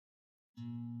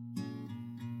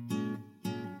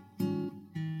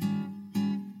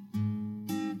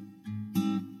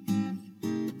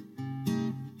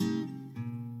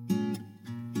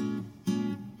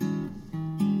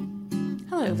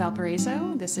Hello,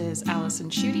 Valparaiso. This is Allison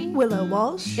Schuette, Willow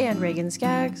Walsh, and Reagan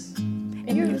Skaggs.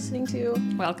 And you're listening to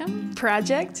Welcome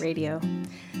Project Radio.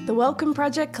 The Welcome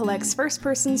Project collects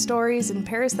first-person stories and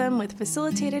pairs them with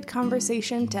facilitated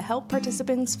conversation to help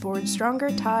participants forge stronger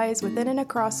ties within and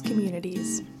across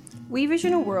communities. We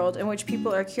vision a world in which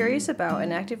people are curious about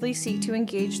and actively seek to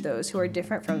engage those who are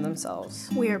different from themselves.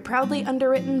 We are proudly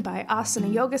underwritten by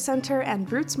Asana Yoga Center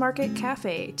and Roots Market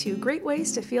Cafe, two great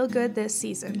ways to feel good this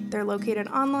season. They're located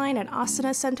online at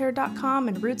asanacenter.com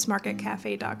and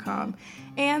rootsmarketcafe.com.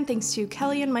 And thanks to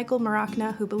Kelly and Michael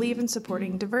Marachna, who believe in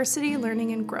supporting diversity,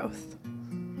 learning, and growth.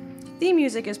 The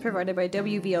music is provided by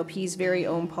WVLP's very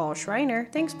own Paul Schreiner.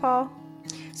 Thanks, Paul.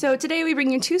 So today we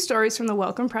bring you two stories from the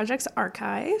Welcome Project's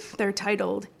archive. They're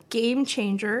titled Game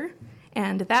Changer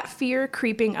and That Fear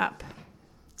Creeping Up.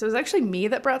 So it was actually me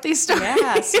that brought these stories.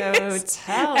 Yeah, so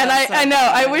tell and us. I know,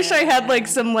 I wish I had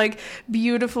some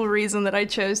beautiful reason that I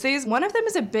chose these. One of them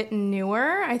is a bit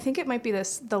newer. I think it might be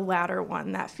the latter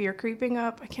one, That Fear Creeping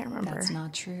Up. I can't remember. That's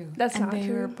not true. That's not true. And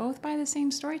they were both by the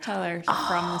same storyteller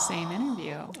from the same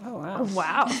interview. Oh, wow.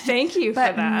 Wow, thank you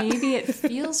But for that. maybe it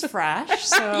feels fresh,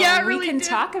 so Yeah, it we really can did.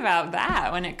 talk about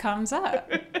that when it comes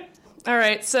up. All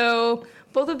right, so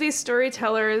both of these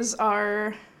storytellers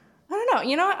are, I don't know,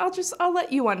 you know what, I'll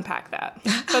let you unpack that.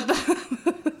 But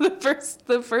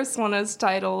the first one is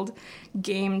titled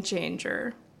Game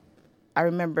Changer. I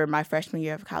remember my freshman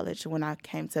year of college when I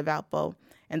came to Valpo,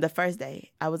 and the first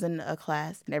day I was in a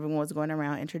class and everyone was going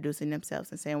around introducing themselves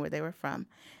and saying where they were from.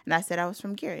 And I said I was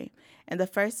from Gary. And the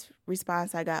first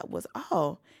response I got was,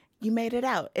 "Oh, you made it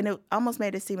out." And it almost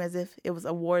made it seem as if it was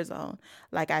a war zone.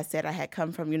 Like I said, I had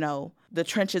come from, the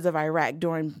trenches of Iraq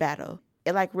during battle.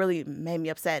 It really made me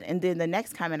upset. And then the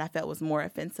next comment I felt was more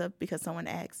offensive because someone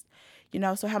asked,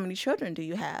 so how many children do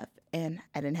you have? And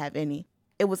I didn't have any.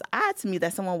 It was odd to me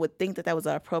that someone would think that was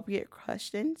an appropriate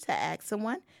question to ask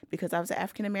someone because I was an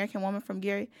African-American woman from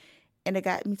Gary. And it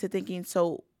got me to thinking,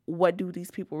 so what do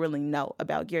these people really know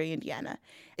about Gary, Indiana?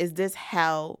 Is this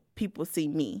how people see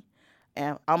me?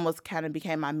 And almost kind of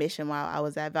became my mission while I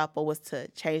was at Valpo was to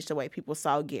change the way people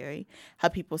saw Gary, how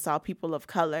people saw people of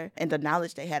color, and the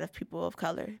knowledge they had of people of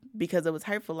color, because it was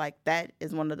hurtful. That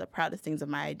is one of the proudest things of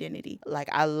my identity.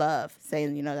 I love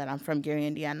saying, that I'm from Gary,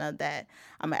 Indiana, that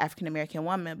I'm an African-American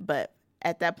woman, but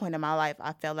at that point in my life,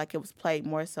 I felt like it was played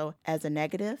more so as a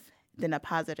negative than a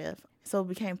positive. So it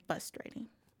became frustrating.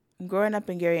 Growing up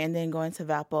in Gary and then going to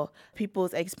Valpo,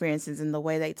 people's experiences and the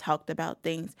way they talked about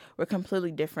things were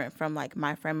completely different from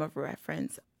my frame of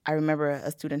reference. I remember a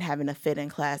student having a fit in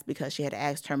class because she had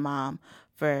asked her mom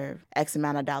for X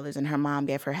amount of dollars and her mom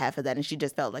gave her half of that, and she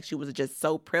just felt like she was just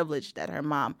so privileged that her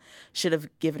mom should have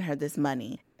given her this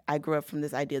money. I grew up from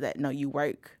this idea that, no, you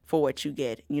work for what you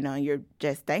get, and you're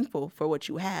just thankful for what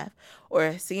you have.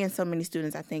 Or seeing so many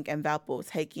students, I think, in Valpo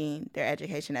taking their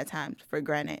education at times for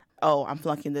granted. Oh, I'm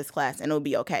flunking this class, and it'll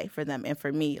be okay for them. And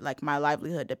for me, my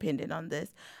livelihood depended on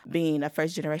this. Being a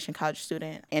first-generation college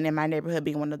student and in my neighborhood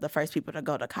being one of the first people to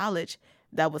go to college,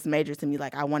 that was major to me.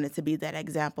 I wanted to be that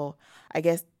example. I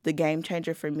guess the game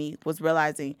changer for me was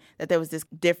realizing that there was this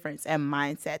difference in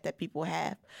mindset that people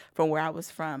have from where I was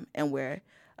from and where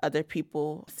other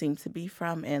people seem to be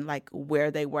from, and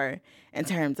where they were in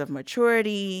terms of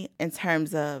maturity, in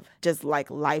terms of just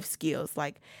life skills,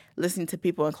 listening to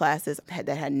people in classes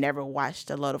that had never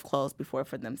washed a load of clothes before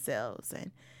for themselves.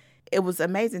 And it was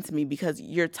amazing to me because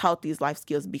you're taught these life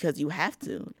skills because you have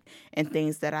to. And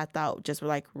things that I thought just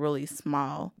were really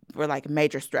small were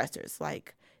major stressors.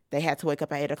 They had to wake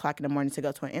up at 8 o'clock in the morning to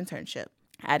go to an internship.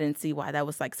 I didn't see why that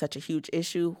was such a huge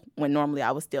issue when normally I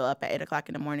was still up at 8 o'clock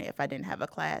in the morning if I didn't have a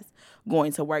class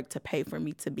going to work to pay for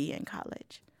me to be in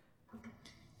college.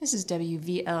 This is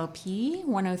WVLP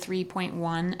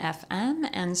 103.1 FM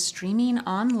and streaming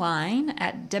online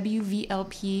at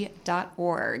wvlp.org.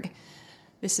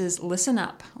 This is Listen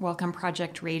Up, Welcome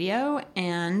Project Radio,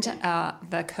 and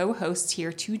the co-hosts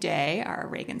here today are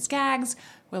Reagan Skaggs,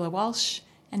 Willow Walsh,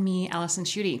 and me, Allison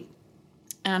Schuette.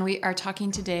 And we are talking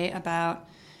today about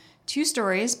two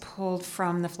stories pulled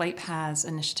from the Flight Paths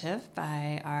Initiative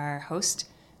by our host,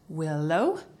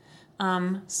 Willow.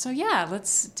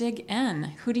 Let's dig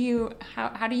in. How do you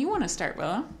want to start,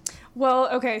 Willow? Well,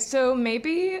 okay, so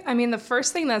the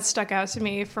first thing that stuck out to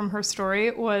me from her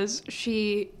story was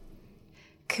she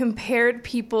compared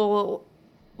people,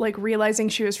 realizing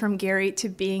she was from Gary to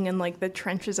being in, the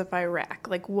trenches of Iraq.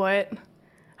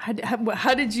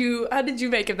 How did you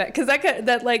make of that? Because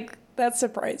that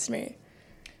surprised me.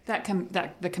 That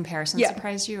the comparison Yeah.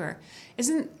 surprised you, or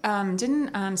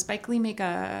didn't Spike Lee make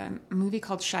a movie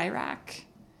called Chirac?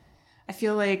 I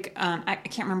feel I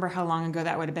can't remember how long ago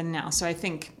that would have been now. So I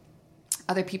think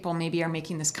other people maybe are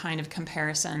making this kind of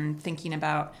comparison, thinking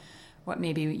about what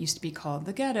maybe used to be called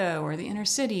the ghetto or the inner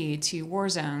city to war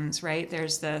zones, right?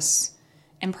 There's this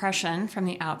impression from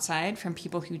the outside, from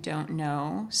people who don't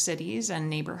know cities and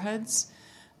neighborhoods,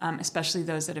 especially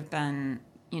those that have been,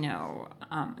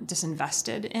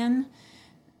 disinvested in.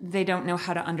 They don't know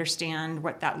how to understand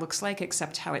what that looks like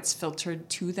except how it's filtered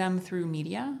to them through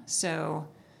media. So,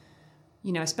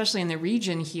 especially in the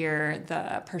region here,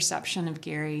 the perception of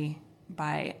Gary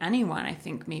by anyone, I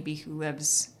think maybe who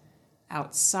lives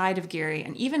outside of Gary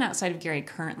and even outside of Gary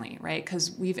currently, right?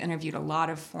 Because we've interviewed a lot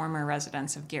of former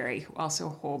residents of Gary who also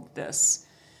hold this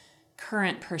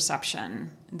current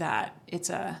perception that it's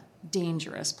a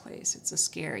dangerous place, it's a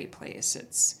scary place,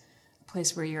 it's a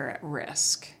place where you're at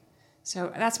risk.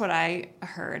 So that's what I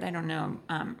heard. I don't know,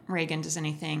 Reagan, does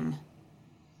anything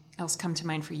else come to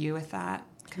mind for you with that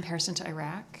comparison to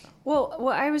Iraq? Well,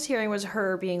 what I was hearing was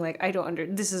her being like,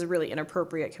 this is a really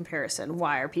inappropriate comparison.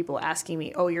 Why are people asking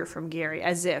me, oh, you're from Gary,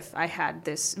 as if I had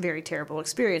this very terrible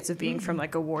experience of being from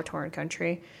like a war-torn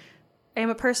country. I am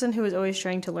a person who is always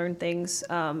trying to learn things.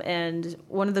 And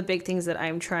one of the big things that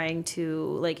I'm trying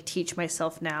to like teach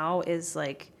myself now is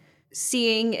like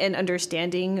seeing and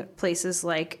understanding places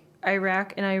like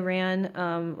Iraq and Iran,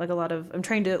 I'm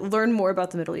trying to learn more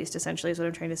about the Middle East, essentially, is what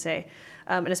I'm trying to say.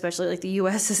 And especially like the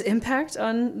U.S.'s impact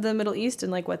on the Middle East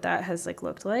and like what that has like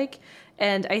looked like.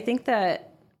 And I think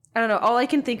that, I don't know, all I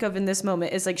can think of in this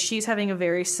moment is like she's having a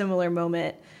very similar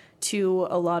moment to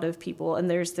a lot of people. And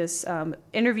there's this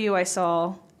interview I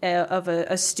saw of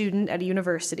a student at a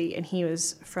university, and he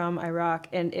was from Iraq,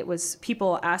 and it was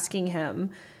people asking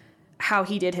him how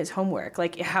he did his homework,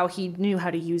 like how he knew how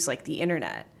to use like the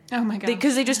internet. Oh my God.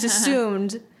 Because they just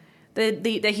assumed that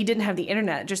he didn't have the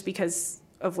internet just because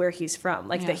of where he's from.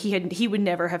 Like that he would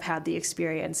never have had the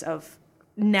experience of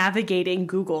navigating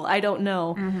Google. I don't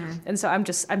know. Mm-hmm. And so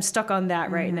I'm stuck on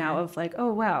that right now of like,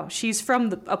 oh wow, she's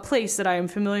from a place that I am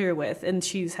familiar with, and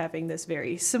she's having this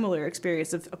very similar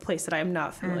experience of a place that I am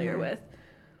not familiar with.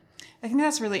 I think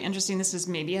that's really interesting. This is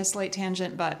maybe a slight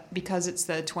tangent, but because it's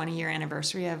the 20-year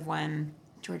anniversary of when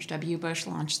George W. Bush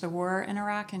launched the war in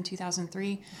Iraq in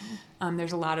 2003.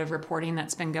 There's a lot of reporting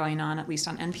that's been going on, at least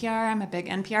on NPR. I'm a big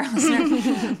NPR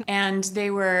listener. And they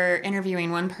were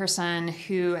interviewing one person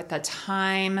who at the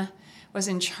time was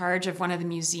in charge of one of the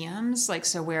museums,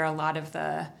 where a lot of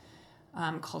the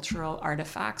cultural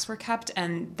artifacts were kept.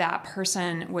 And that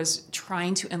person was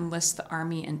trying to enlist the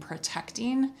army in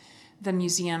protecting the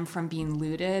museum from being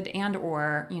looted and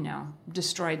or,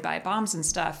 destroyed by bombs and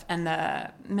stuff. And the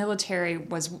military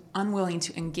was unwilling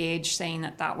to engage, saying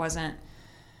that wasn't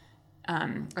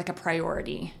a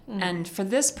priority. Mm. And for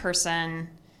this person,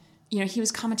 he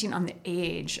was commenting on the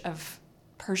age of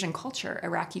Persian culture,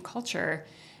 Iraqi culture.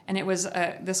 And it was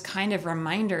this kind of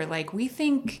reminder, we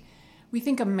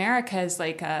think America is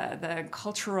the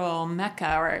cultural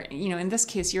mecca, or, in this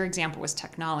case, your example was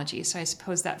technology. So I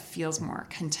suppose that feels more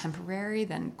contemporary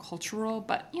than cultural,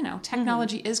 but,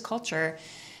 technology is culture.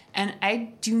 And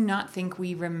I do not think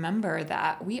we remember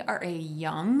that we are a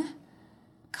young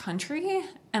country,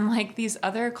 and these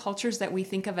other cultures that we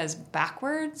think of as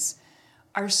backwards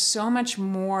are so much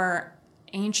more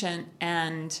ancient,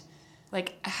 and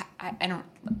I don't,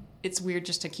 it's weird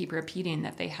just to keep repeating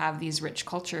that they have these rich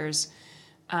cultures.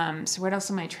 So what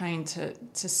else am I trying to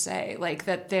say?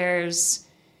 That there's,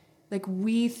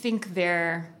 we think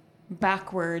they're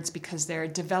backwards because they're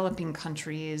developing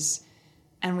countries,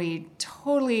 and we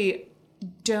totally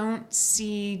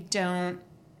don't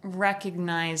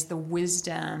recognize the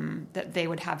wisdom that they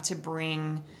would have to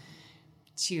bring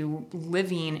to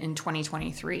living in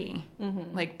 2023,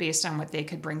 based on what they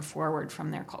could bring forward from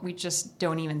their culture. We just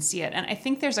don't even see it. And I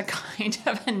think there's a kind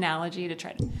of analogy to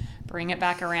try to bring it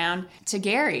back around to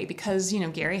Gary, because,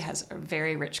 Gary has a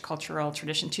very rich cultural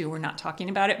tradition too. We're not talking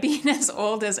about it being as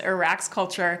old as Iraq's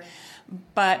culture,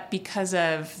 but because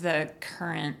of the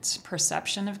current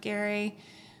perception of Gary,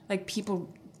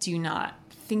 people do not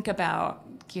think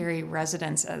about Gary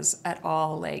residents as at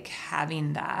all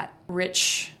having that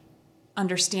rich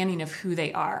understanding of who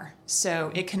they are.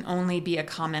 So it can only be a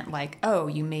comment oh,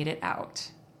 you made it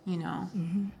out,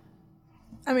 Mm-hmm.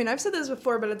 I mean, I've said this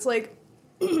before, but it's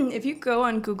if you go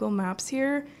on Google Maps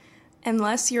here,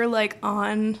 unless you're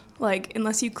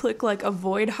unless you click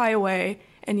avoid highway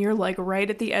and you're right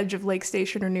at the edge of Lake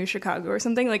Station or New Chicago or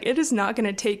something, it is not going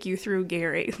to take you through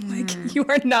Gary.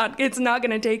 It's not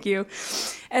going to take you.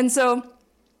 And so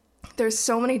there's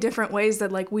so many different ways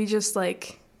that we just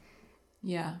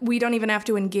we don't even have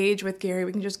to engage with Gary.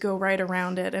 We can just go right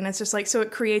around it. And it's just so it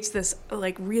creates this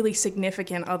really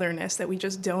significant otherness that we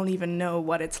just don't even know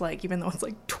what it's like, even though it's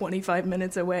 25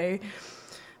 minutes away.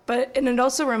 And it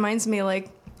also reminds me, like,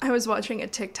 I was watching a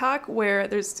TikTok where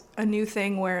there's a new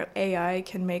thing where AI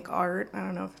can make art. I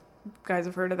don't know if you guys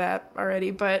have heard of that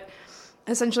already, but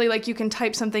essentially, like, you can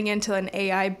type something into an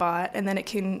AI bot and then it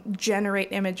can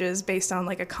generate images based on,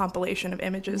 like, a compilation of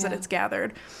images that it's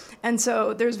gathered. And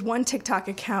so there's one TikTok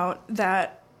account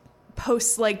that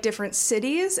posts, like, different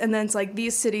cities, and then it's like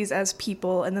these cities as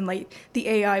people, and then, like, the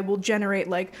AI will generate,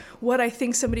 like, what I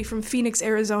think somebody from Phoenix,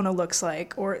 Arizona looks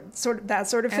like, or that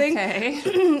sort of thing.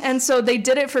 Okay. And so they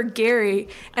did it for Gary,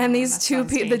 and these two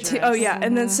people,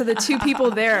 and then so the two people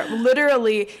there,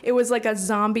 literally, it was like a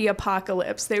zombie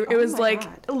apocalypse. It was like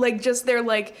just they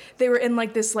were in,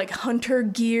 like, this, like, hunter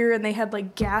gear, and they had,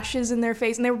 like, gashes in their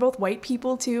face, and they were both white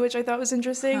people too, which I thought was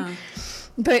interesting.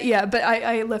 But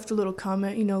I left a little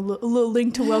comment, a little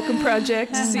link to Welcome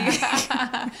Project to see.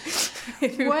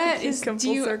 What is,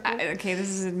 okay, this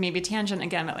is maybe a tangent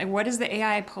again, but, like, what is the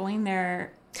AI pulling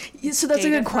their So that's a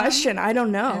good question. I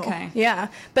don't know. Okay. Yeah.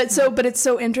 But it's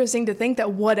so interesting to think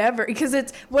that whatever, because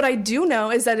it's, what I do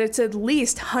know is that it's at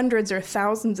least hundreds or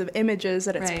thousands of images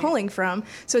that it's pulling from.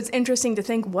 So it's interesting to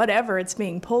think whatever it's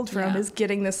being pulled from is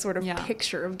getting this sort of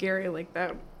picture of Gary like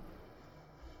that.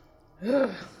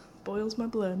 Ugh. Boils my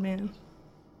blood, man.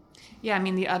 Yeah, I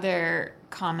mean, the other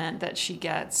comment that she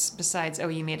gets besides, oh,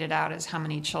 you made it out, is how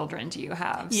many children do you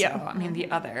have? Yeah. So, I mean,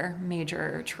 the other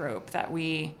major trope that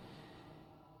we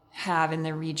have in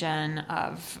the region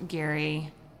of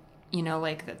Gary,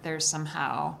 like, that there's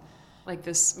somehow, like,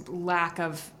 this lack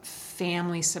of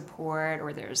family support,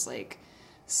 or there's, like,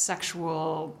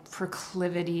 sexual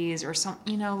proclivities or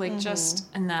something, like, just,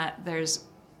 and that there's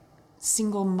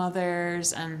single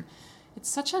mothers, and it's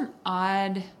such an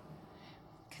odd,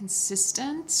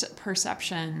 consistent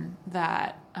perception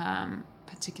that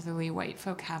particularly white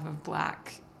folk have of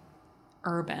Black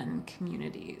urban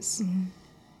communities. Mm-hmm.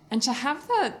 And to have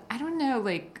I don't know,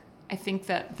 like, I think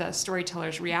that the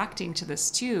storyteller's reacting to this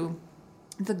too,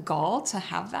 the gall to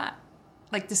have that,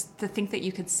 like, this, to think that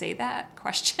you could say that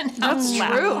question. That's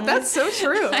true. That's so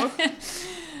true.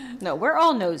 No, we're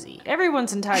all nosy.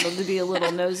 Everyone's entitled to be a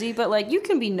little nosy, but, like, you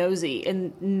can be nosy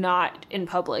and not in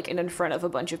public and in front of a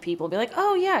bunch of people. Be like,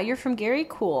 oh, yeah, you're from Gary?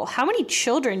 Cool. How many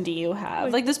children do you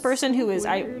have? Like, this person who is,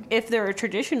 if they're a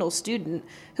traditional student,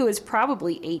 who is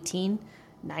probably 18,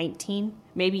 19,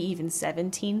 maybe even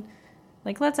 17.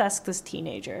 Like, let's ask this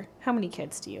teenager, how many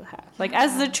kids do you have? Like,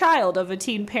 as the child of a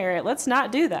teen parent, let's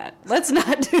not do that. Let's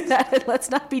not do that.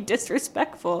 Let's not be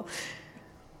disrespectful.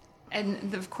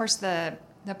 And, of course, the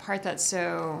part that's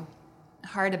so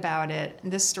hard about it,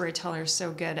 this storyteller is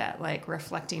so good at, like,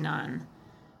 reflecting on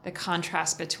the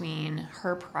contrast between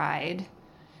her pride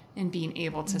in being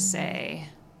able to say,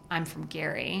 I'm from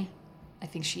Gary. I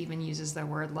think she even uses the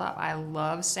word love. I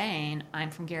love saying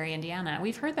I'm from Gary, Indiana.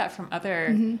 We've heard that from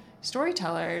other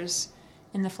storytellers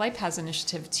in the Flight Paths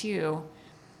Initiative too.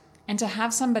 And to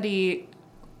have somebody,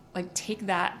 like, take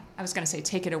that, I was going to say,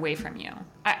 take it away from you.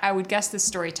 I would guess the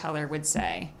storyteller would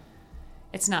say,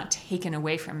 it's not taken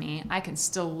away from me. I can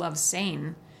still love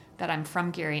saying that I'm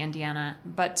from Gary, Indiana,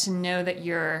 but to know that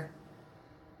you're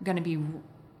going to be,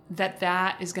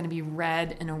 that is going to be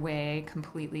read in a way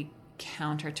completely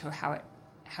counter to how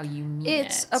you mean it.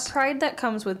 It's a pride that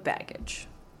comes with baggage.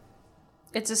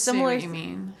 It's a similar. Say what you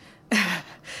mean.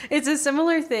 It's a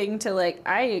similar thing to, like,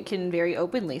 I can very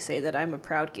openly say that I'm a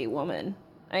proud gay woman.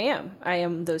 I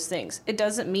am those things. It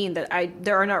doesn't mean that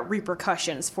there are not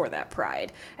repercussions for that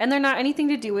pride. And they're not anything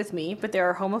to do with me, but there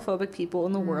are homophobic people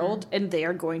in the world, and they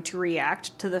are going to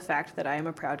react to the fact that I am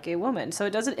a proud gay woman. So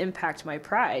it doesn't impact my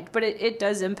pride, but it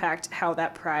does impact how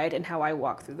that pride and how I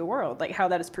walk through the world, like how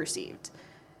that is perceived.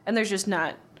 And there's just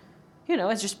not,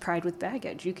 it's just pride with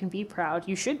baggage. You can be proud.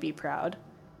 You should be proud.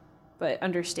 But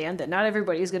understand that not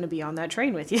everybody is going to be on that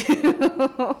train with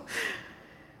you.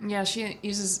 Yeah, she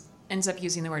ends up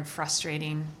using the word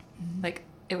frustrating. Like,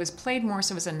 it was played more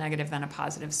so as a negative than a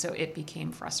positive, so it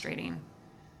became frustrating.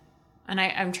 And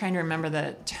I'm trying to remember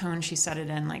the tone she said it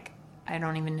in. Like, I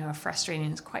don't even know if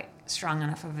frustrating is quite strong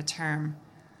enough of a term.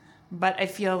 But I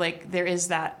feel like there is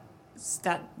that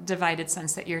divided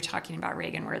sense that you're talking about,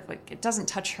 Reagan, where, like, it doesn't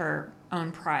touch her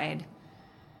own pride,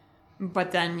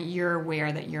 but then you're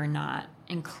aware that you're not,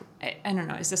 I don't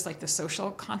know, is this like the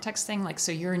social context thing? Like,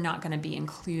 so you're not going to be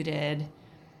included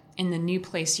in the new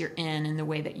place you're in the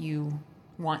way that you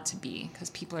want to be, because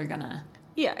people are going to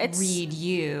read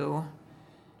you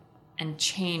and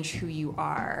change who you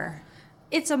are.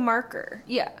 It's a marker.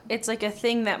 Yeah. It's like a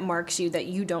thing that marks you that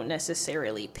you don't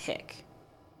necessarily pick.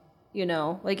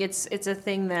 Like, it's a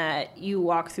thing that you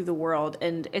walk through the world,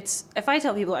 and if I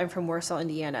tell people I'm from Warsaw,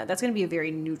 Indiana, that's going to be a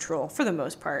very neutral, for the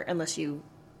most part, unless you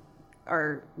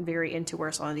are very into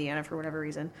Warsaw, Indiana for whatever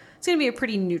reason, it's going to be a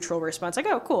pretty neutral response. Like,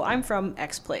 oh, cool, I'm from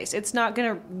X place. It's not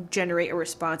going to generate a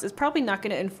response. It's probably not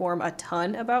going to inform a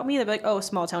ton about me. They'll be like, oh,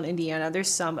 small town Indiana. There's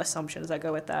some assumptions that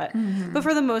go with that. Mm-hmm. But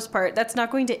for the most part, that's not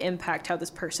going to impact how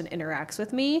this person interacts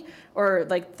with me or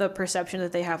like the perception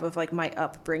that they have of like my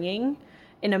upbringing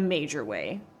in a major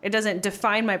way. It doesn't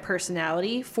define my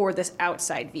personality for this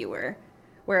outside viewer.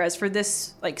 Whereas for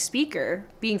this like speaker,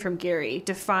 being from Gary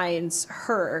defines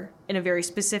her in a very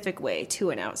specific way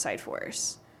to an outside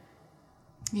force.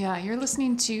 Yeah, you're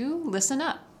listening to Listen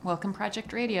Up, Welcome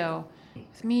Project Radio.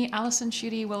 With me, Allison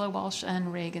Schuette, Willow, Walsh,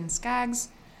 and Reagan Skaggs.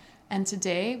 And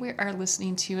today we are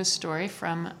listening to a story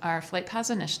from our Flight Paths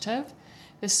initiative.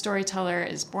 This storyteller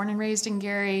is born and raised in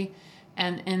Gary.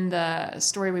 And in the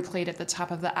story we played at the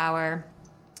top of the hour,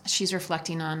 she's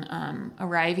reflecting on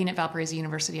arriving at Valparaiso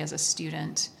University as a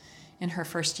student in her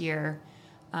first year.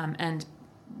 And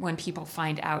when people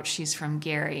find out she's from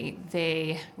Gary,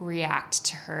 they react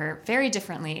to her very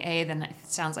differently, A, than it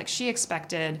sounds like she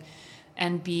expected,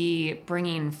 and B,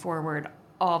 bringing forward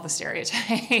all the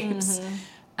stereotypes.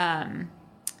 Mm-hmm.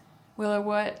 Willow,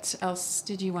 what else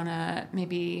did you want to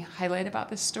maybe highlight about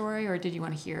this story, or did you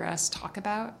want to hear us talk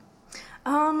about?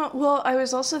 Well, I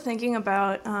was also thinking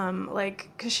about,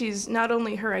 because she's not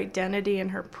only her identity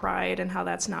and her pride and how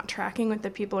that's not tracking with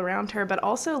the people around her, but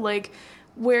also, like,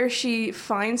 where she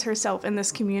finds herself in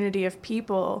this community of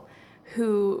people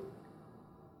who,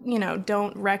 you know,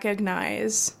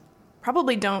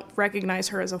 probably don't recognize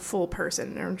her as a full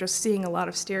person or just seeing a lot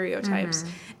of stereotypes.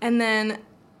 Mm-hmm. And then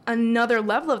another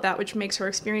level of that, which makes her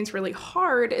experience really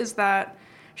hard, is that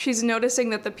she's noticing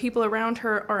that the people around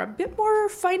her are a bit more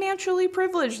financially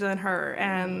privileged than her.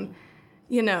 And,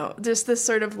 you know, just this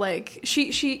sort of like, she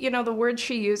you know, the word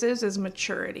she uses is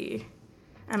maturity.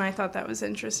 And I thought that was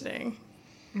interesting.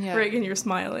 Yeah. Reagan, you're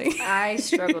smiling. I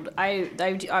struggled. I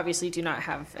obviously do not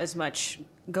have as much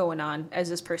going on as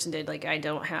this person did. Like, I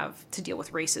don't have to deal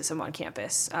with racism on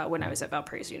campus when I was at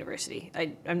Valparaiso University.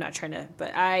 I'm not trying to,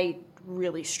 but I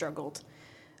really struggled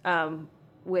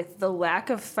with the lack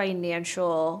of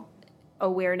financial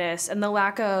awareness and the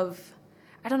lack of,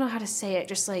 I don't know how to say it,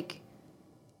 just like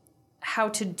how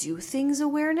to do things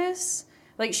awareness.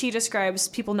 Like, she describes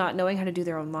people not knowing how to do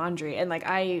their own laundry. And like,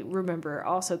 I remember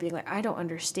also being like, I don't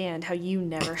understand how you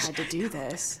never had to do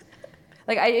this.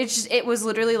 Like, it was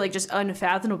literally like just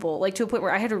unfathomable, like to a point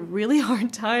where I had a really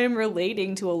hard time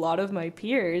relating to a lot of my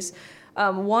peers.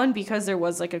 One, because there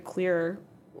was like a clear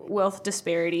wealth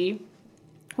disparity,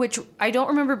 which I don't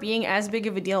remember being as big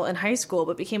of a deal in high school,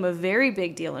 but became a very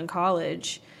big deal in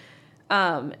college.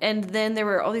 And then there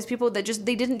were all these people that they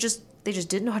just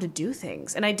didn't know how to do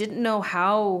things. And I didn't know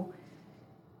how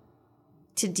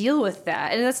to deal with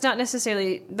that. And that's not to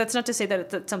say that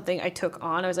that's something I took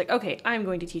on. I was like, okay, I'm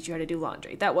going to teach you how to do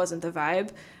laundry. That wasn't the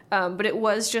vibe. But it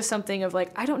was just something of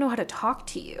like, I don't know how to talk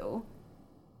to you.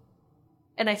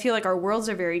 And I feel like our worlds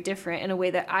are very different in a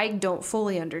way that I don't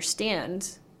fully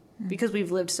understand because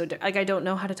we've lived so like, I don't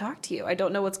know how to talk to you. I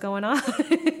don't know what's going on.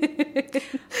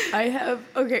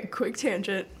 Quick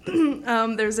tangent.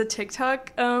 There's a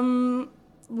TikTok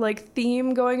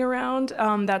theme going around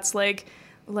that's like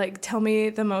tell me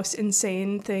the most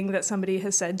insane thing that somebody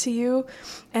has said to you,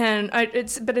 and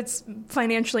it's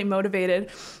financially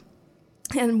motivated.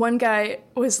 And one guy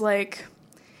was like,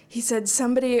 he said,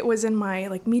 somebody was in my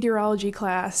like meteorology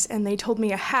class and they told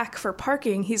me a hack for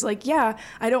parking. He's like, yeah,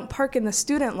 I don't park in the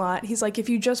student lot. He's like, if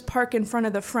you just park in front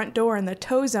of the front door in the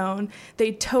tow zone,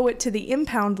 they tow it to the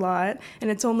impound lot and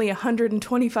it's only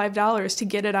 $125 to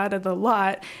get it out of the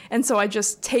lot. And so I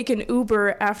just take an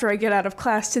Uber after I get out of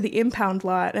class to the impound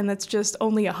lot, and that's just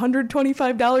only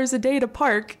 $125 a day to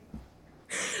park.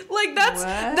 Like,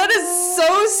 that is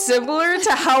so similar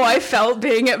to how I felt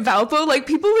being at Valpo. Like,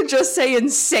 people would just say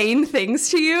insane things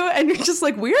to you, and you're just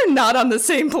like, we are not on the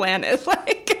same planet.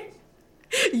 Like,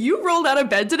 you rolled out of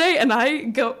bed today, and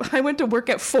I went to work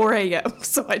at 4 a.m.,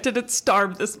 so I didn't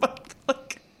starve this month.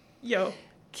 Like, yo.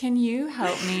 Can you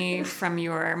help me from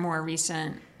your more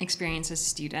recent experience as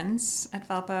students at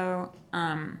Valpo?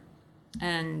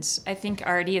 And I think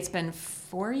already it's been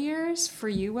 4 years for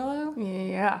you, Willow?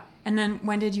 Yeah. And then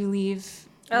when did you leave?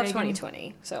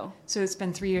 2020. So it's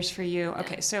been 3 years for you.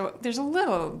 Okay, so there's a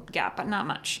little gap, but not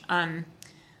much.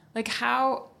 Like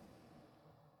how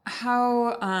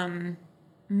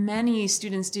many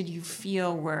students did you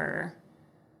feel were?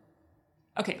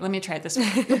 Okay, let me try it this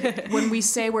way. When we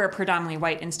say we're a predominantly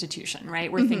white institution,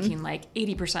 right? We're thinking like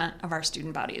 80% of our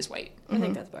student body is white. I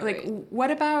think that's about right. Like,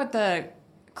 what about the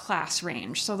class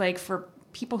range? So like for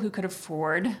people who could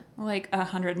afford like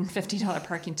 $150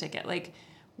 parking ticket, like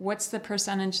what's the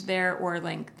percentage there, or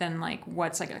like then like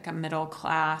what's like a middle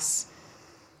class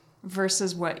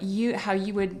versus how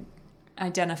you would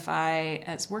identify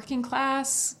as working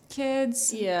class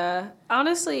kids? Yeah,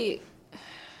 honestly,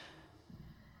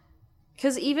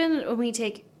 because even when we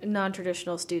take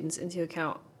non-traditional students into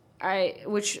account,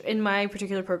 which in my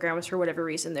particular programs, for whatever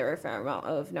reason, there were a fair amount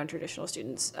of non-traditional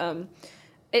students.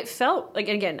 It felt like,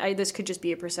 and again, this could just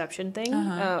be a perception thing,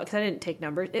 because I didn't take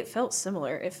numbers. It felt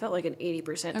similar. It felt like an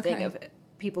 80% thing of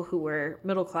people who were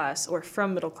middle class or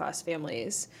from middle class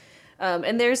families.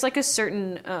 And there's like a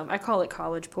certain, I call it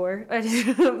college poor.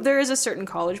 There is a certain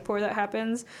college poor that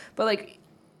happens, but like,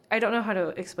 I don't know how to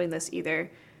explain this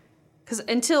either. Because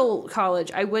until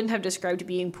college, I wouldn't have described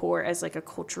being poor as like a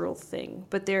cultural thing.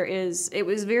 But it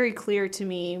was very clear to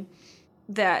me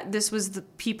that this was the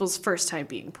people's first time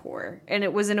being poor. And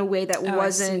it was in a way that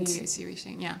wasn't... I see what you're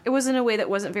saying, yeah. It was in a way that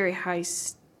wasn't very high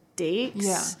stakes.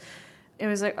 Yeah. It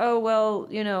was like, oh, well,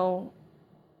 you know,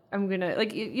 I'm going to...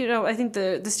 Like, you know, I think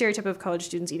the stereotype of college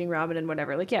students eating ramen and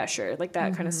whatever, like, yeah, sure. Like,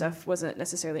 that kind of stuff wasn't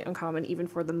necessarily uncommon even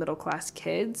for the middle-class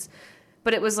kids.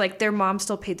 But it was like their mom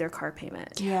still paid their car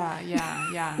payment.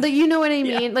 Yeah. Like, you know what I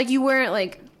mean? Yeah. Like, you weren't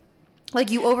like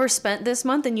you overspent this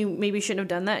month and you maybe shouldn't have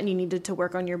done that and you needed to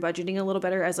work on your budgeting a little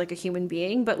better as like a human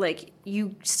being, but like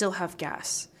you still have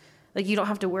gas. Like, you don't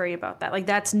have to worry about that. Like,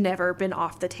 that's never been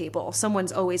off the table.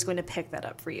 Someone's always going to pick that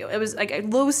up for you. It was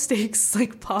like low stakes,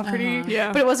 like poverty.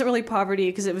 Yeah. But it wasn't really poverty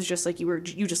because it was just like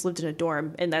you just lived in a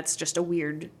dorm, and that's just a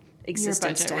weird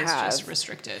existence Your budget to have. was just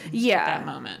restricted Yeah. at that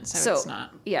moment. So it's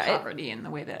not poverty in the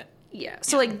way that... Yeah.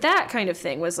 So like that kind of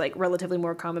thing was like relatively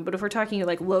more common. But if we're talking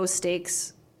like low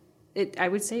stakes, I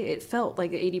would say it felt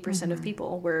like 80% of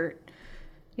people were,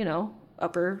 you know,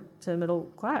 upper to middle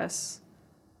class.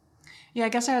 Yeah, I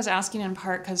guess I was asking in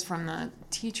part because from the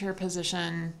teacher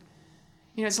position,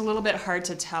 you know, it's a little bit hard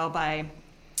to tell by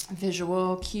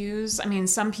visual cues. I mean,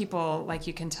 some people, like,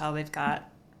 you can tell they've got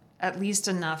at least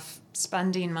enough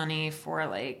spending money for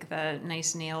like the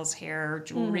nice nails, hair,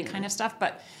 jewelry kind of stuff,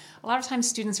 but a lot of times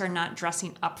students are not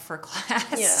dressing up for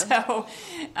class. Yeah. So,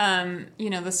 you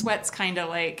know, the sweats kind of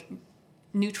like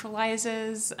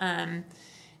neutralizes. And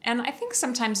I think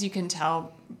sometimes you can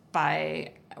tell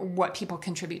by what people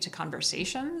contribute to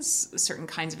conversations, certain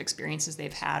kinds of experiences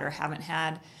they've had or haven't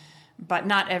had. But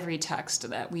not every text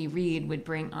that we read would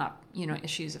bring up, you know,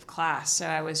 issues of class. So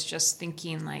I was just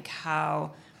thinking, like,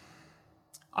 how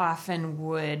often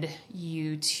would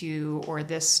you two or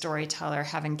this storyteller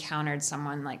have encountered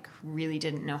someone like really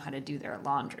didn't know how to do their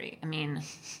laundry? I mean,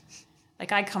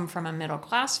 like, I come from a middle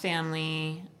class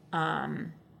family, but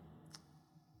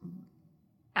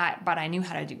I knew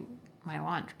how to do my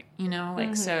laundry, you know,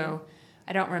 like, so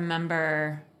I don't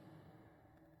remember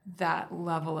that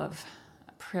level of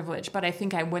privilege, but I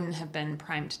think I wouldn't have been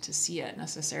primed to see it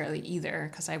necessarily either,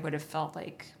 because I would have felt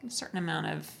like a certain amount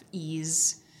of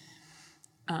ease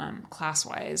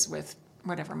class-wise with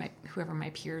whoever my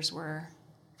peers were,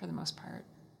 for the most part.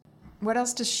 What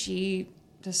else does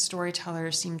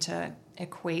storyteller seem to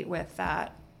equate with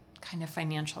that kind of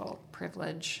financial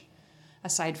privilege,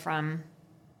 aside from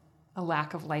a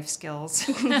lack of life skills?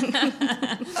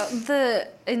 The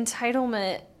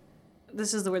entitlement,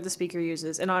 this is the word the speaker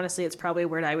uses, and honestly, it's probably a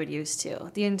word I would use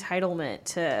too. The entitlement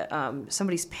to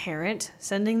somebody's parent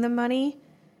sending them money.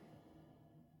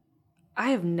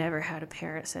 I have never had a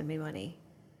parent send me money.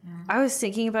 I was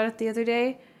thinking about it the other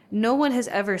day. No one has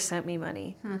ever sent me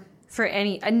money for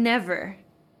any. Never,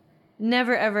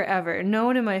 ever, ever. No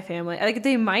one in my family. Like,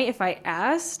 they might if I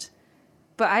asked,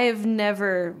 but I have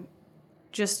never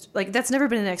just, like, that's never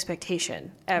been an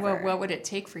expectation ever. Well, what would it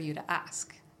take for you to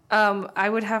ask? I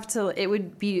would have to, it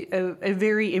would be a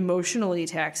very emotionally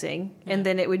taxing, and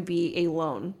then it would be a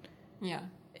loan. Yeah.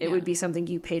 It would be something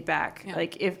you paid back, Yeah.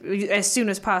 like, if as soon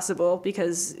as possible,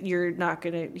 because you're not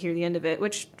going to hear the end of it,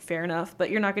 which, fair enough,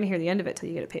 but you're not going to hear the end of it till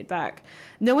you get it paid back.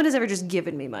 No one has ever just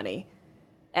given me money,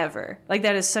 ever. Like,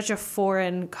 that is such a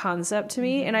foreign concept to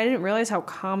me, and I didn't realize how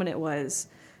common it was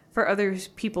for other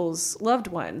people's loved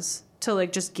ones to,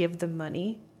 like, just give them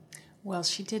money. Well,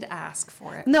 she did ask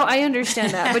for it. No, I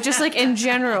understand that. But just, like, in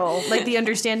general, like, the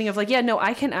understanding of, like, yeah, no,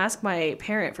 I can ask my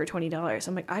parent for $20.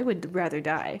 I'm like, I would rather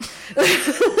die.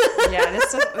 Yeah,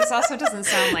 this also doesn't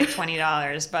sound like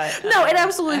 $20, but... No, it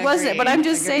absolutely wasn't. But I'm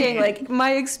just Agree. saying, like,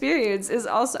 my experience is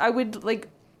also, I would, like,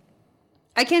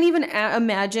 I can't even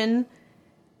imagine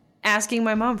asking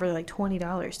my mom for like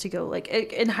 $20 to go like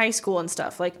in high school and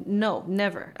stuff. Like, no,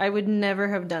 never. I would never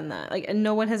have done that. Like, and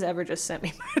no one has ever just sent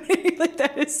me money. Like,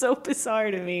 that is so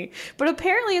bizarre to me. But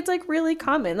apparently it's like really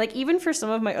common. Like, even for some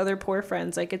of my other poor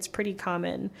friends, like it's pretty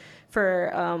common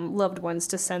for loved ones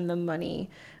to send them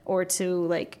money or to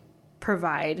like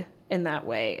provide in that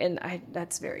way. And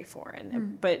that's very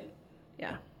foreign. But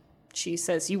yeah, she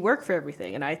says you work for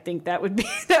everything. And I think that would be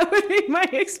my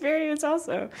experience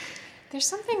also. There's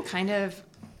something kind of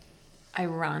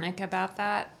ironic about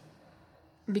that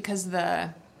because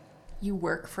you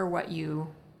work for what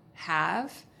you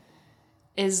have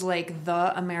is like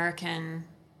the American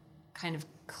kind of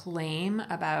claim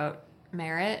about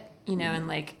merit, you know, and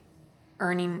like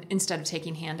earning instead of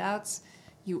taking handouts,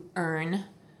 you earn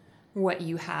what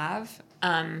you have.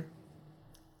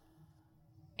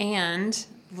 And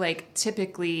like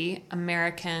typically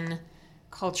American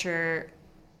culture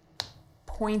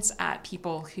points at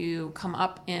people who come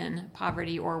up in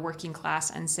poverty or working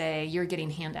class and say, you're getting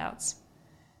handouts.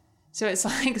 So it's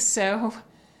like, it's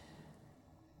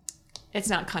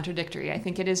not contradictory. I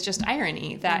think it is just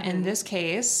irony that in this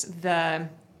case, the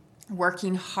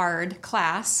working hard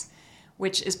class,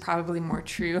 which is probably more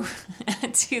true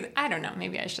I don't know,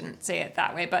 maybe I shouldn't say it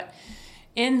that way, but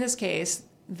in this case,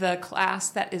 the class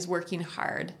that is working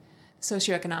hard,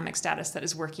 socioeconomic status that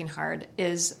is working hard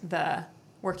is the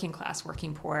working class,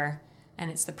 working poor,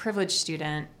 and it's the privileged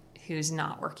student who's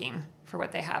not working for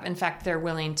what they have. In fact, they're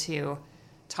willing to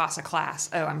toss a class.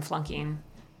 Oh, I'm flunking.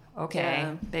 Okay,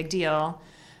 big deal.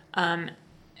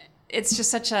 It's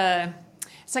just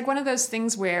it's like one of those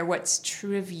things where what's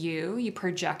true of you, you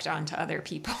project onto other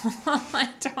people. I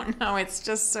don't know. It's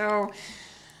just so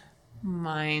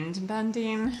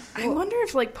mind-bending. I wonder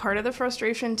if like part of the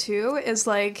frustration too is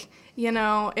like, you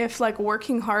know, if like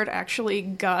working hard actually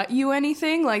got you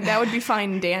anything, like that would be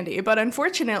fine and dandy. But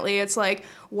unfortunately, it's like,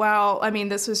 while, I mean,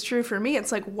 this was true for me.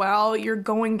 It's like, while you're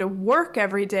going to work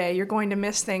every day, you're going to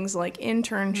miss things like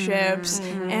internships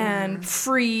and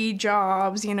free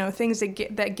jobs, you know, things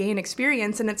that gain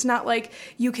experience. And it's not like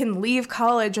you can leave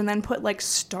college and then put like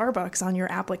Starbucks on your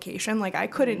application. Like I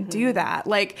couldn't do that.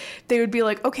 Like they would be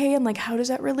like, okay, and like, how does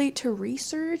that relate to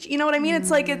research? You know what I mean? It's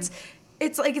like, it's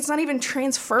like it's not even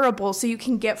transferable, so you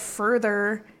can get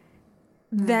further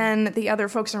than the other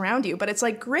folks around you. But it's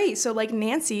like, great. So like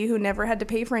Nancy, who never had to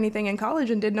pay for anything in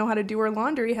college and didn't know how to do her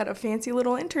laundry, had a fancy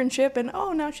little internship, and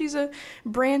oh, now she's a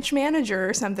branch manager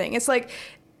or something. It's like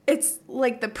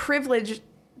the privilege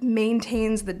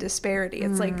maintains the disparity.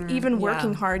 It's like even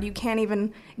working hard, you can't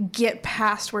even get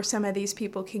past where some of these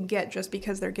people can get just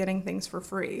because they're getting things for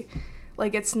free.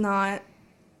 Like it's not,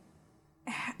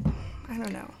 I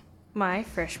don't know. My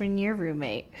freshman year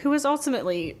roommate, who was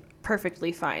ultimately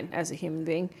perfectly fine as a human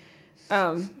being,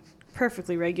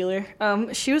 perfectly regular.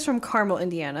 She was from Carmel,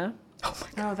 Indiana. Oh my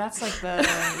God. Oh, that's like the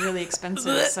really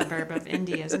expensive suburb of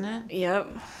Indy, isn't it?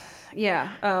 Yep.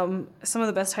 Yeah. Some of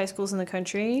the best high schools in the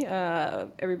country.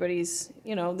 Everybody's,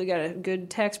 you know, they got a good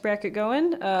tax bracket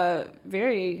going.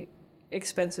 Very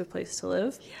expensive place to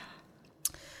live.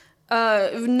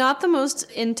 Yeah. Not the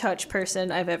most in touch person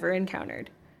I've ever encountered.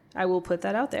 I will put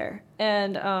that out there.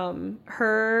 And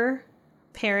her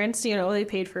parents, you know, they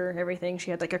paid for everything.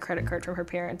 She had like a credit card from her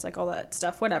parents, like all that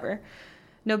stuff, whatever.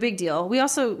 No big deal. We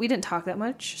didn't talk that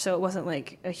much, so it wasn't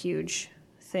like a huge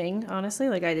thing, honestly.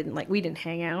 Like we didn't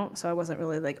hang out, so I wasn't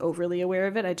really like overly aware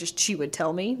of it. She would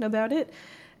tell me about it.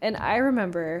 And I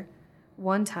remember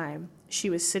one time she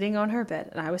was sitting on her bed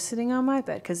and I was sitting on my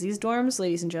bed, because these dorms,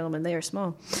 ladies and gentlemen, they are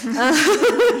small.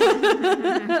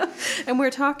 And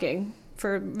we're talking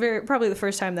for probably the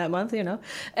first time that month, you know.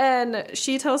 And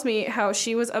she tells me how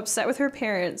she was upset with her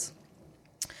parents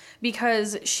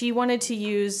because she wanted to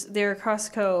use their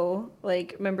Costco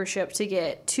like membership to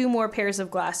get 2 more pairs of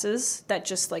glasses that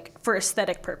just like for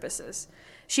aesthetic purposes.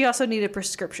 She also needed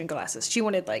prescription glasses. She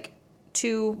wanted like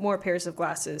 2 more pairs of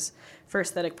glasses for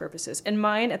aesthetic purposes. And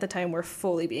mine at the time were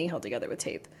fully being held together with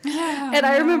tape. And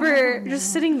I remember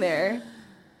just sitting there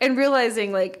and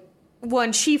realizing like,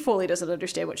 one, she fully doesn't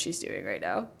understand what she's doing right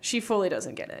now. She fully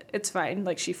doesn't get it. It's fine.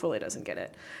 Like, she fully doesn't get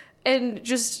it. And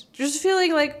just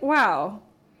feeling like, wow,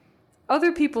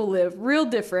 other people live real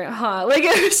different, huh? Like,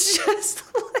 it was just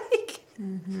like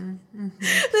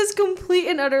this complete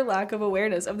and utter lack of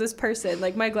awareness of this person.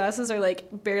 Like, my glasses are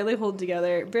like barely holding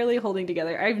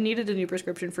together. I've needed a new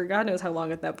prescription for God knows how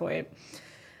long at that point.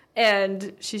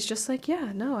 And she's just like,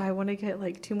 yeah, no, I want to get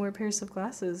like 2 more pairs of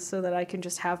glasses so that I can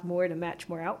just have more to match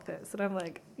more outfits. And I'm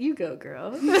like, you go,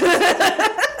 girl.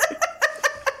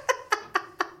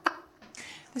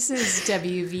 This is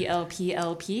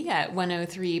WVLP-LP at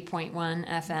 103.1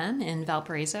 FM in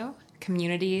Valparaiso,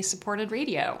 community-supported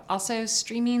radio, also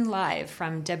streaming live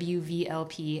from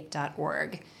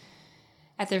WVLP.org.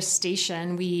 At their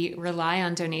station, we rely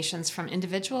on donations from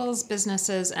individuals,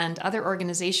 businesses, and other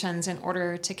organizations in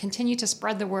order to continue to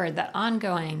spread the word that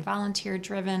ongoing,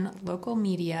 volunteer-driven local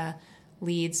media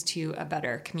leads to a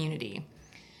better community.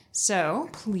 So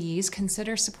please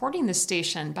consider supporting this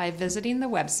station by visiting the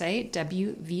website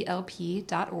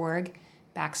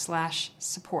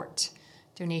wvlp.org/support.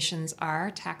 Donations are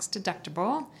tax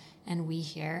deductible, and we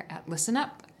here at Listen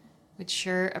Up would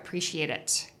sure appreciate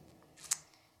it.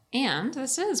 And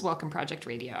this is Welcome Project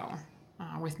Radio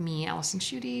with me, Allison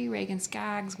Schuette, Reagan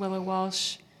Skaggs, Willow,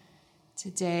 Walsh.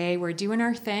 Today we're doing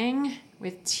our thing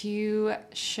with two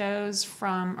stories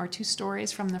from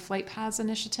the Flight Paths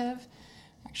Initiative,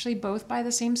 actually both by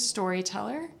the same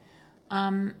storyteller.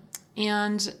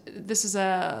 And this is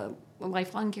a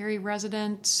lifelong Gary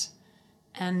resident,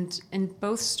 and in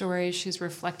both stories she's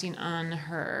reflecting on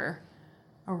her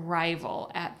arrival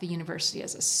at the university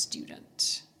as a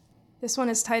student. This one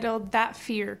is titled That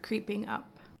Fear Creeping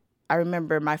Up. I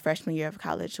remember my freshman year of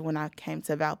college when I came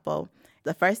to Valpo.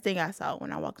 The first thing I saw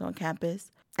when I walked on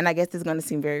campus, and I guess this is going to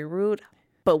seem very rude,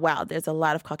 but wow, there's a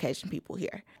lot of Caucasian people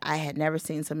here. I had never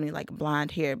seen so many like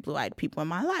blonde-haired, blue-eyed people in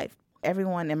my life.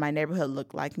 Everyone in my neighborhood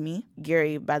looked like me.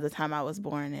 Gary, by the time I was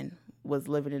born and was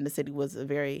living in the city, was a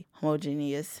very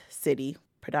homogeneous city,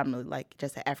 predominantly like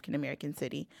just an African-American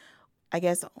city. I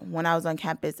guess when I was on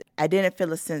campus, I didn't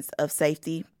feel a sense of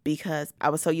safety because I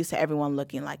was so used to everyone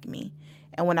looking like me.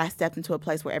 And when I stepped into a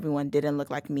place where everyone didn't look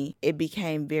like me, it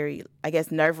became very, I guess,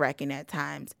 nerve-wracking at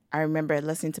times. I remember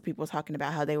listening to people talking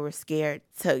about how they were scared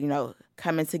to,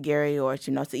 come into Gary or,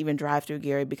 to even drive through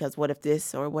Gary because what if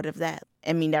this or what if that?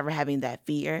 And me never having that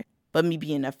fear, but me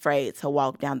being afraid to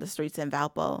walk down the streets in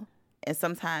Valpo. And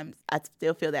sometimes I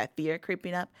still feel that fear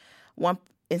creeping up. One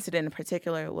incident in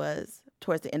particular was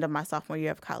towards the end of my sophomore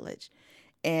year of college.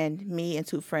 And me and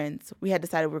two friends, we had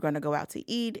decided we were going to go out to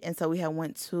eat. And so we had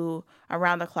went to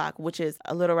Around the Clock, which is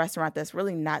a little restaurant that's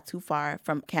really not too far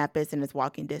from campus and it's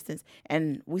walking distance.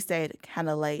 And we stayed kind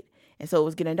of late. And so it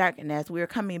was getting dark. And as we were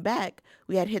coming back,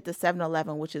 we had hit the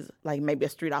 7-Eleven, which is like maybe a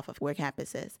street off of where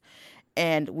campus is.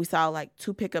 And we saw like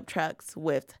two pickup trucks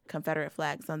with Confederate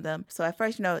flags on them. So at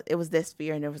first, it was this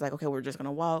fear. And it was like, okay, we're just going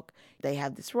to walk. They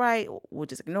have this right. We'll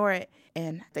just ignore it.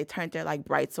 And they turned their like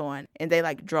brights on. And they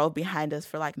like drove behind us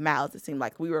for like miles. It seemed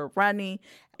like we were running.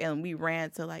 And we ran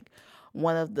to like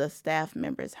one of the staff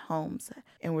members' homes.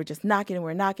 And we're just knocking and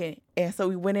we're knocking. And so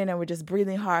we went in and we're just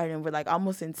breathing hard. And we're like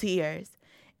almost in tears.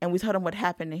 And we told him what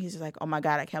happened. And he's just like, oh my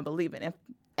God, I can't believe it. And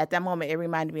at that moment, it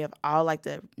reminded me of all like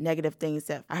the negative things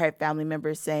that I heard family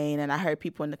members saying and I heard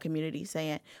people in the community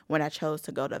saying when I chose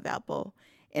to go to Valpo.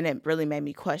 And it really made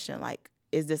me question, like,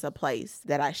 is this a place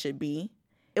that I should be?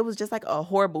 It was just like a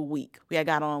horrible week. We had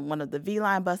got on one of the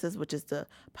V-Line buses, which is the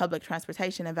public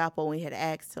transportation in Valpo. We had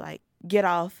asked to like get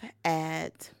off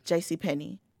at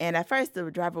JCPenney. And at first, the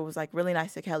driver was like really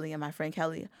nice to Kelly and my friend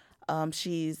Kelly.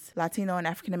 She's Latino and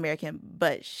African-American,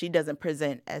 but she doesn't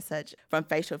present as such. From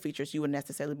facial features, you wouldn't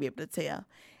necessarily be able to tell.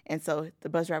 And so the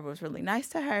bus driver was really nice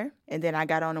to her. And then I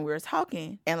got on and we were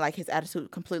talking, and like his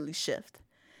attitude completely shifted.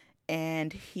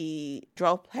 And he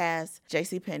drove past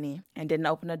JCPenney and didn't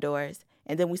open the doors.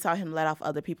 And then we saw him let off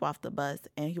other people off the bus.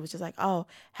 And he was just like, oh,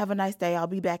 have a nice day. I'll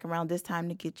be back around this time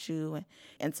to get you.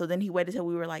 And so then he waited till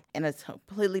we were like in a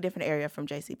completely different area from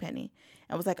JCPenney.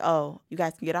 And was like, oh, you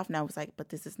guys can get off now. I was like, but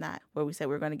this is not where we said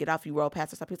we were going to get off. You rolled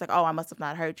past us. He was like, oh, I must have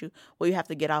not heard you. Well, you have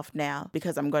to get off now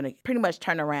because I'm going to pretty much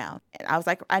turn around. And I was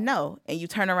like, I know. And you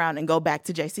turn around and go back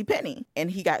to JCPenney.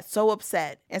 And he got so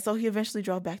upset. And so he eventually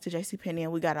drove back to JCPenney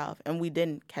and we got off. And we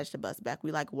didn't catch the bus back.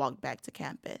 We like walked back to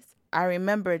campus. I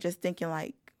remember just thinking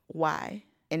like, why?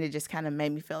 And it just kind of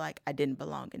made me feel like I didn't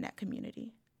belong in that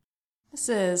community. This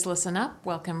is Listen Up,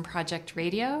 Welcome Project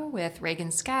Radio with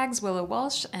Reagan Skaggs, Willow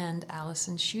Walsh, and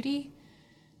Allison Schuette.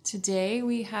 Today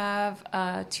we have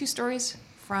two stories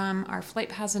from our Flight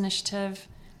Paths Initiative,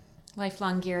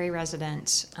 lifelong Gary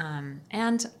resident,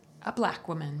 and a Black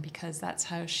woman, because that's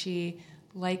how she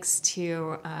likes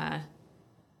to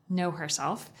know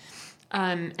herself.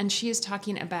 And she is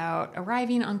talking about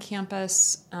arriving on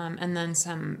campus and then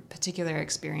some particular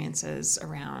experiences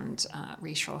around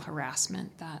racial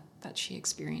harassment that she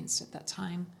experienced at that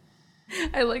time.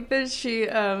 I like that she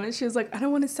was like, I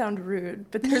don't want to sound rude,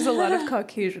 but there's a lot of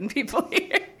Caucasian people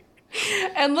here.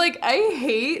 And like, I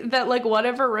hate that like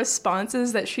whatever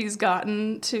responses that she's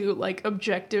gotten to like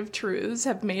objective truths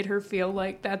have made her feel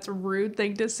like that's a rude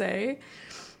thing to say.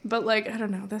 But, like, I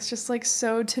don't know, that's just, like,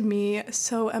 so, to me,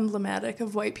 so emblematic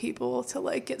of white people to,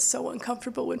 like, get so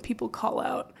uncomfortable when people call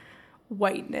out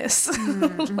whiteness.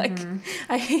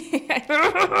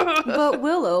 But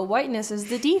Willow, whiteness is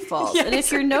the default. Yes. And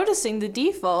if you're noticing the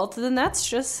default, then that's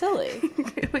just silly.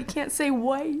 We can't say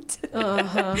white.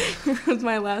 Uh-huh. It was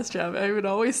my last job. I would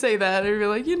always say that. I'd be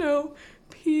like,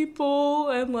 people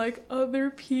and like other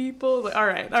people. Like, all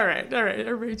right,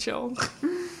 everybody chill.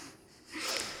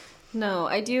 No,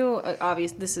 I do.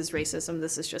 Obviously, this is racism.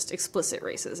 This is just explicit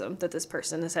racism that this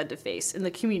person has had to face in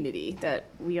the community that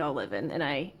we all live in. And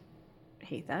I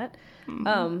hate that.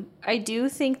 Mm-hmm. I do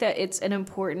think that it's an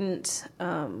important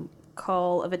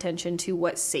call of attention to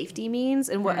what safety means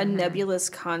and what a nebulous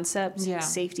concept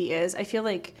safety is. I feel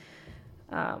like,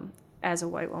 as a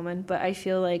white woman, but I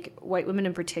feel like white women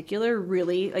in particular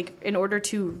really, like, in order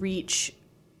to reach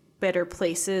better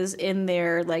places in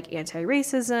their, like,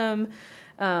 anti-racism,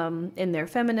 in their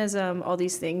feminism, all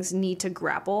these things need to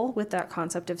grapple with that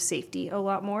concept of safety a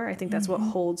lot more. I think that's what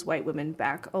holds white women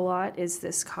back a lot, is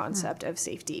this concept of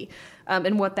safety,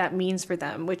 and what that means for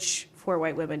them, which for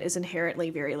white women is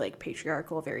inherently very, like,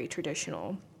 patriarchal, very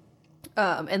traditional.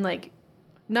 And, like,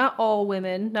 not all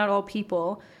women, not all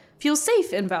people feel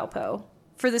safe in Valpo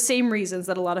for the same reasons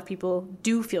that a lot of people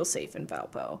do feel safe in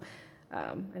Valpo.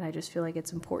 And I just feel like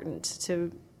it's important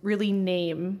to really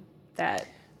name that.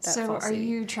 So falsity. are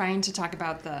you trying to talk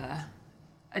about the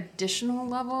additional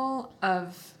level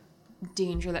of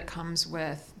danger that comes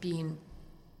with being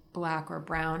Black or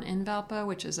brown in Valpo,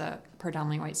 which is a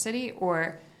predominantly white city?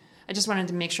 Or I just wanted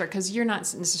to make sure, because you're not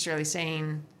necessarily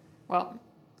saying, well,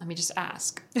 let me just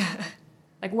ask.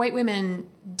 Like, white women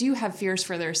do have fears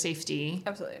for their safety.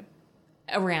 Absolutely.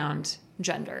 Around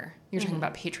gender. You're talking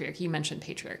about patriarchy. You mentioned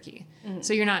patriarchy.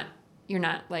 So you're not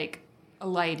like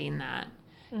alighting that.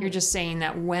 You're just saying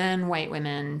that when white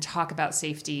women talk about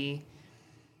safety,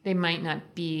 they might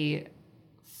not be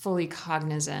fully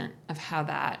cognizant of how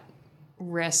that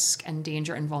risk and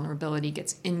danger and vulnerability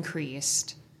gets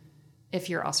increased if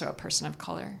you're also a person of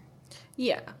color.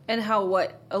 Yeah, and how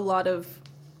what a lot of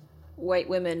white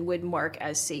women would mark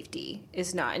as safety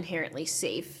is not inherently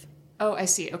safe. Oh, I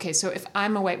see. Okay, so if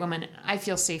I'm a white woman, I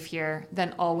feel safe here,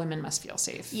 then all women must feel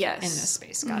safe in this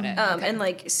space. Got it. Okay. And,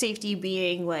 like, safety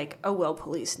being, like, a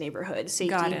well-policed neighborhood.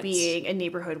 Safety being a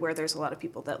neighborhood where there's a lot of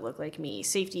people that look like me.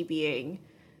 Safety being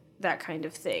that kind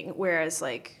of thing. Whereas,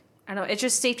 like, I don't know, it's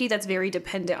just safety that's very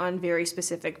dependent on very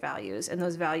specific values. And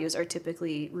those values are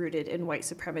typically rooted in white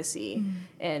supremacy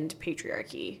and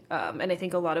patriarchy. And I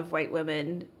think a lot of white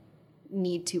women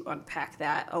need to unpack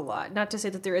that a lot. Not to say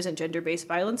that there isn't gender-based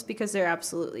violence, because there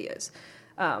absolutely is.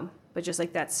 But just,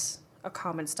 like, that's a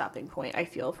common stopping point, I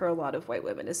feel, for a lot of white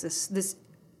women, is this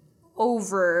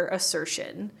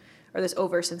over-assertion or this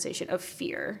over-sensation of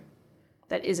fear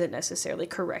that isn't necessarily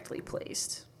correctly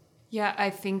placed. Yeah,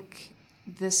 I think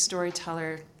this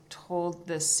storyteller told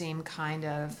the same kind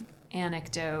of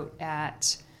anecdote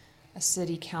at a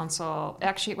city council.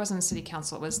 Actually, it wasn't a city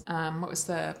council. It was, what was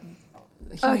the...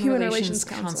 Human Relations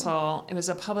Council. It was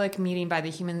a public meeting by the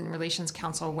Human Relations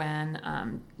Council when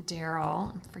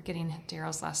Daryl, I'm forgetting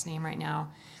Daryl's last name right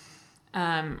now,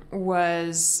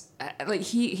 was like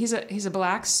he's a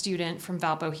Black student from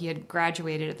Valpo. He had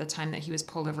graduated at the time that he was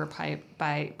pulled over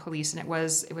by police, and it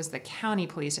was the county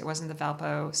police. It wasn't the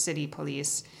Valpo City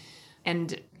Police,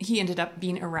 and he ended up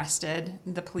being arrested.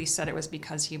 The police said it was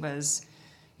because he was,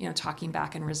 talking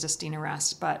back and resisting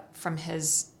arrest. But from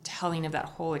his telling of that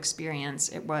whole experience,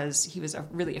 he was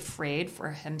really afraid for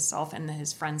himself and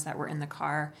his friends that were in the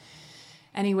car.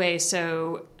 Anyway,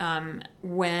 so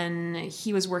when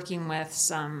he was working with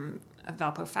some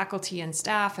Valpo faculty and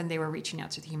staff, and they were reaching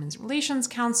out to the Human Relations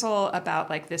Council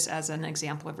about, like, this as an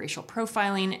example of racial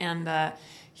profiling, and the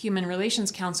Human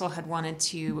Relations Council had wanted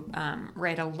to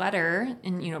write a letter,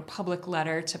 public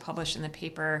letter to publish in the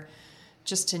paper,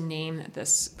 just to name that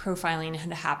this profiling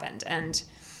had happened. And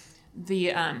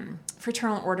the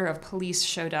Fraternal Order of Police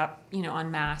showed up,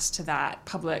 en masse to that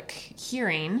public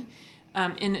hearing,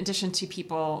 in addition to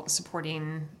people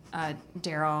supporting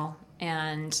Daryl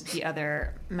and the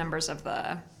other members of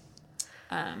the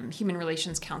Human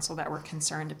Relations Council that were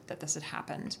concerned that this had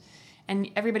happened.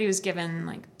 And everybody was given,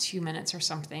 like, 2 minutes or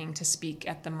something to speak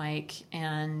at the mic.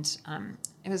 And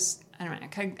it was, I don't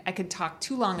know, I could talk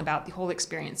too long about the whole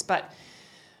experience, but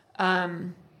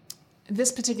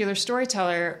this particular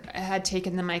storyteller had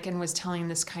taken the mic and was telling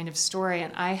this kind of story,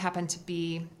 and I happened to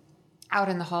be out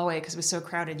in the hallway because it was so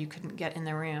crowded you couldn't get in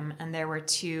the room, and there were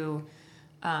two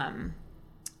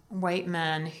white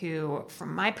men who,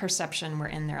 from my perception, were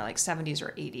in their, like, 70s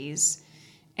or 80s,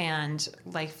 and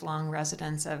lifelong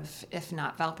residents of, if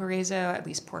not Valparaiso, at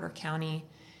least Porter County,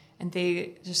 and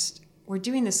they just were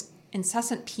doing this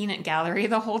incessant peanut gallery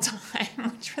the whole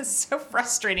time, which was so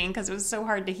frustrating because it was so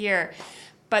hard to hear.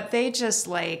 But they just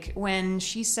like, when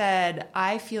she said,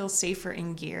 I feel safer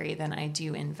in Gary than I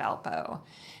do in Valpo,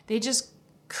 they just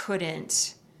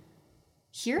couldn't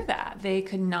hear that. They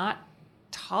could not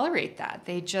tolerate that.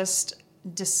 They just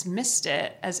dismissed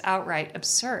it as outright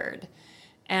absurd.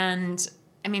 And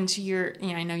I mean, to your,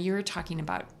 I know you were talking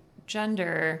about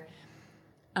gender,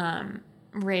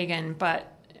 Reagan,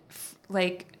 but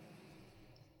like,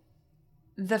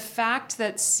 the fact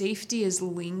that safety is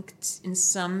linked in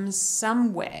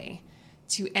some way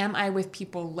to, am I with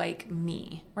people like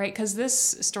me, right? Because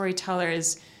this storyteller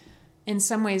is in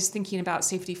some ways thinking about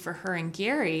safety for her, and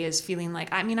Gary is feeling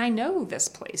like, I mean, I know this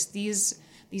place. These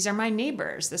are my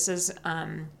neighbors. This is,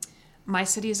 my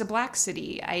city is a Black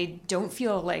city. I don't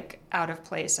feel like out of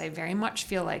place. I very much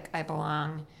feel like I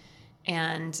belong.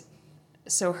 And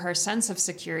so her sense of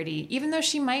security, even though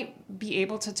she might be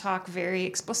able to talk very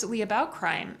explicitly about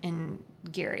crime in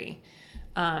Gary,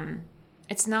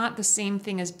 it's not the same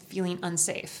thing as feeling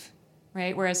unsafe,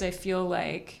 right? Whereas I feel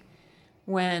like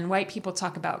when white people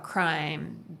talk about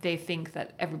crime, they think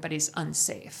that everybody's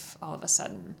unsafe all of a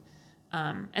sudden.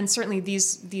 And certainly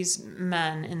these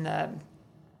men in the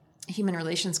Human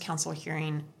Relations Council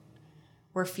hearing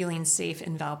were feeling safe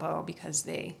in Valpo because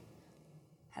they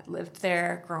had lived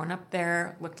there, grown up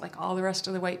there, looked like all the rest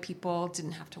of the white people,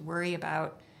 didn't have to worry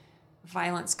about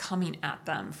violence coming at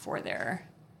them for their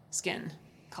skin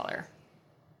color.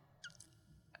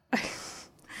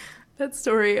 That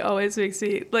story always makes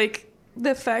me, like,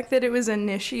 the fact that it was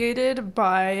initiated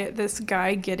by this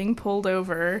guy getting pulled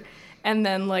over and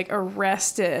then, like,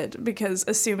 arrested because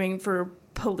assuming for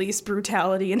police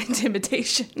brutality and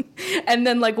intimidation. And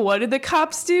then, like, what did the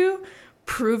cops do?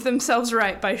 Prove themselves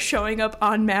right by showing up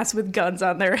en masse with guns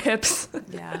on their hips.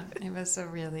 Yeah, it was a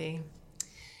really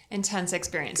intense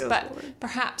experience, but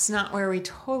perhaps not where we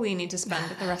totally need to spend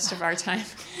the rest of our time.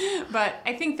 But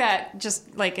I think that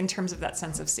just like in terms of that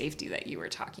sense of safety that you were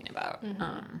talking about,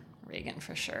 Reagan,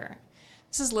 for sure.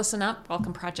 This is Listen Up,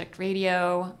 Welcome Project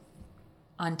Radio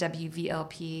on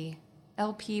WVLP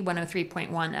LP 103.1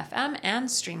 FM and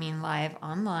streaming live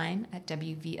online at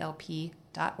WVLP.org.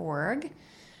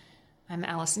 I'm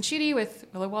Allison Schuette with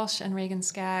Willow, Walsh, and Reagan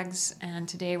Skaggs, and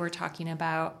today we're talking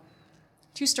about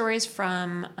two stories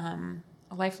from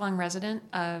a lifelong resident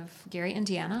of Gary,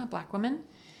 Indiana, a Black woman.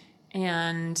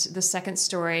 And the second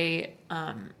story,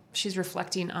 she's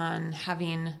reflecting on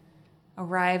having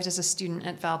arrived as a student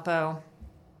at Valpo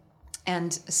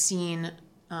and seen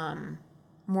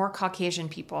more Caucasian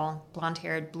people,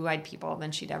 blonde-haired, blue-eyed people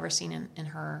than she'd ever seen in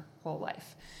her whole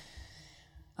life.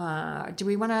 Do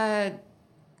we want to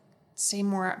say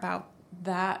more about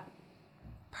that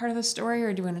part of the story,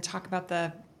 or do we want to talk about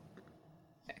the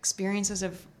experiences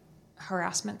of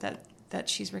harassment that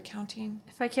she's recounting?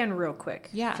 If I can, real quick.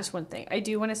 Yeah. Just one thing. I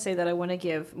do want to say that I want to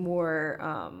give more,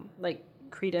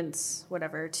 credence,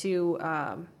 whatever, to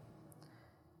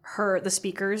the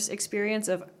speaker's experience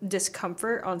of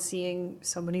discomfort on seeing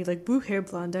somebody like blue hair,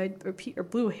 blonde eyed, or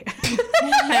blue hair.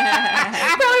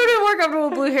 Probably would be more comfortable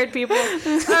with blue haired people.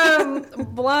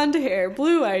 Blonde hair,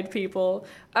 blue eyed people.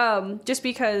 Just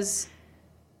because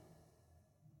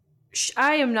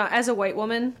I am not, as a white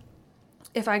woman,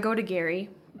 if I go to Gary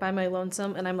by my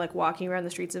lonesome and I'm like walking around the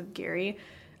streets of Gary,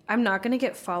 I'm not going to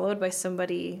get followed by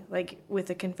somebody like with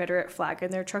a Confederate flag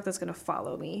in their truck that's going to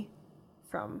follow me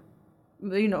from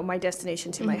my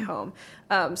destination to my home.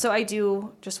 So I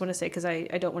do just want to say, because I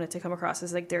don't want it to come across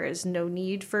as like there is no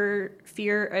need for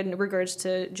fear in regards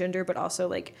to gender, but also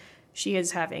like she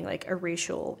is having like a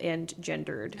racial and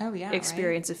gendered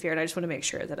experience of fear. And I just want to make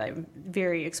sure that I'm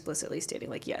very explicitly stating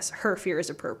like, yes, her fear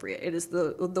is appropriate. It is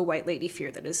the white lady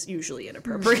fear that is usually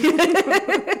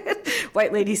inappropriate.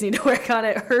 White ladies need to work on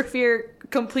it. Her fear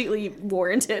completely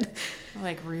warranted.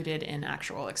 Like rooted in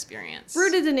actual experience.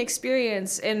 Rooted in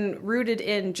experience and rooted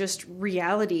in just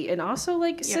reality and also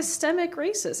like systemic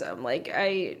racism. Like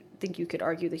I think you could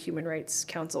argue the Human Rights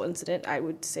Council incident. I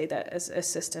would say that as a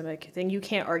systemic thing. You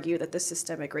can't argue that the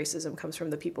systemic racism comes from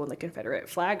the people in the Confederate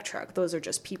flag truck. Those are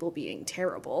just people being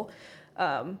terrible.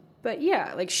 But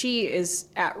yeah, like she is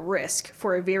at risk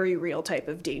for a very real type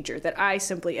of danger that I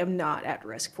simply am not at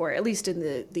risk for, at least in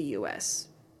the U.S.,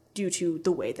 due to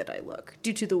the way that I look,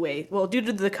 due to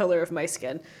the color of my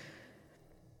skin.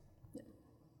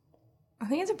 I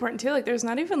think it's important too, like there's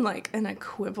not even like an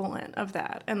equivalent of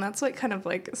that. And that's what kind of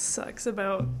like sucks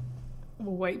about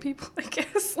white people, I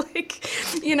guess. Like,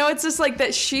 it's just like that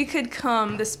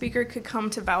the speaker could come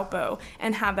to Valpo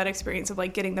and have that experience of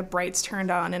like getting the brights turned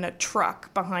on in a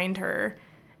truck behind her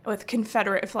with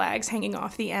Confederate flags hanging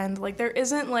off the end. Like there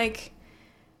isn't like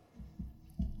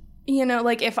you know,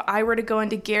 like if I were to go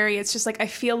into Gary, it's just like I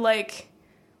feel like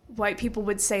white people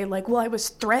would say like, well, I was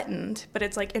threatened, but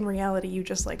it's like in reality you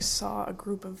just like saw a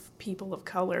group of people of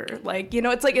color, like, you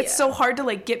know, it's like it's so hard to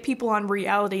like get people on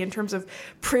reality in terms of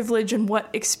privilege and what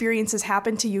experiences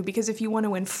happen to you, because if you want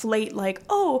to inflate like,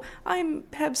 oh, I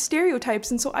have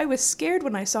stereotypes and so I was scared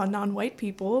when I saw non-white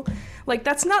people, like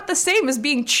that's not the same as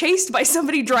being chased by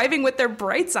somebody driving with their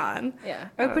brights on.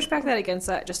 I would push back against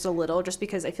that just a little, just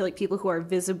because I feel like people who are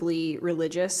visibly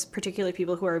religious, particularly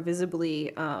people who are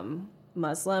visibly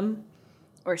Muslim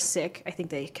or Sikh, I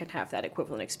think they can have that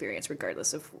equivalent experience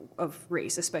regardless of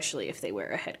race, especially if they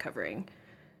wear a head covering.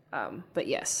 But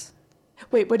yes.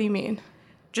 Wait, what do you mean?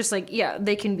 Just like, yeah,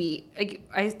 they can be, like,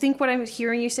 I think what I'm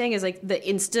hearing you saying is like the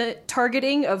instant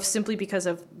targeting of simply because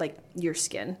of like your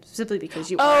skin, simply because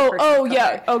you are a person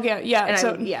of color. Yeah. And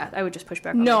So I would just push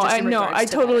back on that. I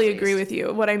totally agree with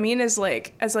you. What I mean is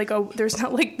like, as like there's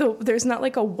not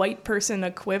like a white person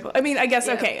equivalent. I mean, I guess,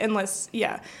 okay, unless,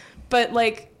 but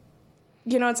like,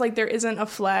 you know, it's like there isn't a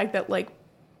flag that like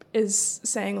is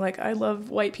saying like I love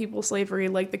white people slavery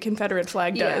like the Confederate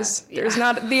flag does. There's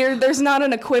not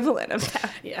an equivalent of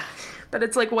that. Yeah. But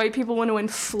it's like white people want to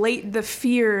inflate the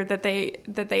fear that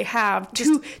they have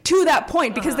to that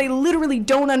point, because they literally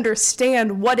don't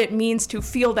understand what it means to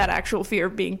feel that actual fear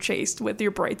of being chased with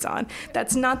your brights on.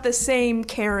 That's not the same,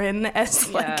 Karen,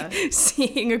 as like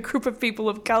seeing a group of people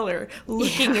of color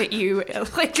looking at you,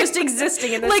 like just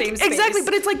existing in the like, same space. Exactly,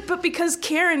 but it's like, but because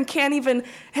Karen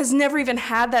has never even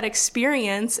had that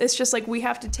experience, it's just like we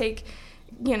have to take,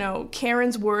 you know,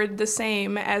 Karen's word the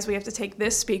same as we have to take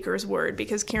this speaker's word,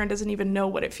 because Karen doesn't even know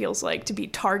what it feels like to be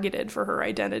targeted for her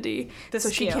identity.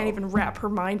 She can't even wrap her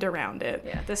mind around it.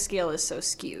 Yeah, the scale is so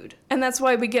skewed. And that's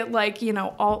why we get like, you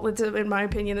know, in my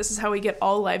opinion, this is how we get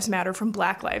all lives matter from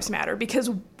Black Lives Matter, because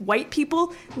white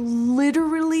people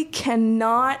literally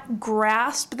cannot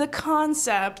grasp the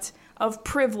concept of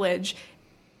privilege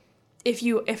if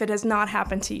it has not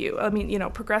happened to you. I mean, you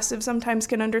know, progressives sometimes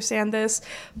can understand this,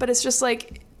 but it's just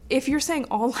like, if you're saying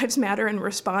all lives matter in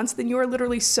response, then you are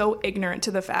literally so ignorant to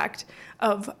the fact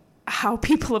of how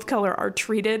people of color are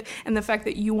treated, and the fact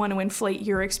that you want to inflate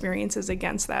your experiences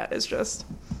against that is just...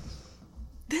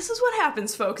 This is what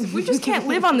happens, folks. If we just can't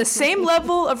live on the same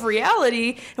level of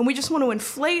reality and we just want to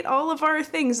inflate all of our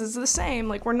things as the same,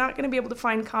 like, we're not going to be able to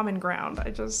find common ground.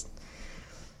 It's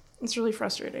really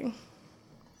frustrating.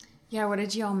 Yeah, what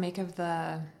did you all make of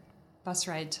the bus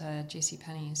ride to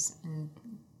JCPenney's? And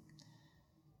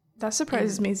that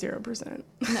surprises me 0%.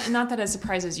 Not that it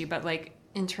surprises you, but like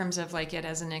in terms of like it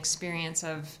as an experience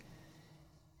of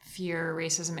fear,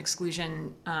 racism,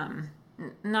 exclusion.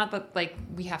 Not that like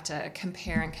we have to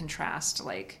compare and contrast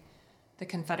like the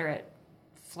Confederate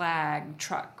flag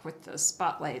truck with the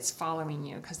spotlights following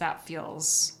you, because that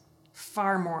feels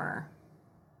far more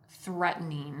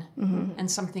threatening,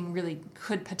 and something really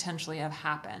could potentially have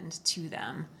happened to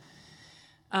them.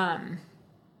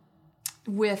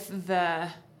 With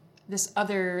this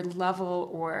other level,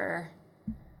 or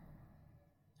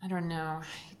I don't know,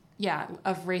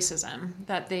 of racism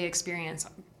that they experience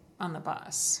on the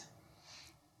bus.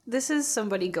 This is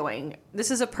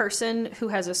a person who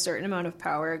has a certain amount of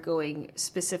power going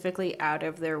specifically out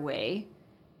of their way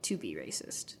to be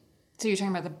racist. So you're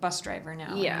talking about the bus driver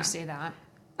now when you say that?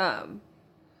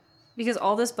 Because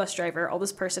all this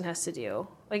person has to do,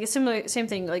 like, it's same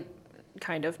thing, like,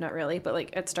 kind of, not really, but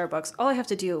like at Starbucks, all I have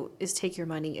to do is take your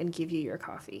money and give you your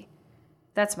coffee.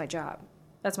 That's my job.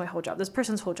 That's my whole job. This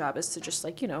person's whole job is to just,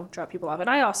 like, you know, drop people off. And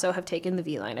I also have taken the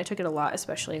V line. I took it a lot,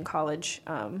 especially in college.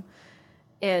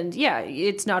 And yeah,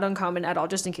 it's not uncommon at all,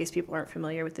 just in case people aren't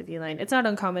familiar with the V line. It's not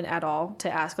uncommon at all to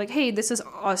ask, like, hey, this is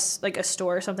us, like a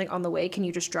store or something on the way. Can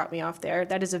you just drop me off there?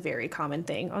 That is a very common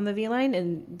thing on the V line,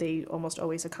 and they almost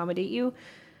always accommodate you.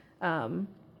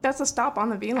 That's a stop on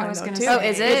the V line, though, too. Oh,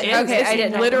 is it? Okay, I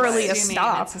didn't know. Literally a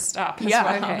stop. It's a stop.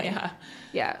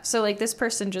 Yeah. So, like, this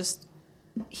person just,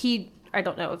 I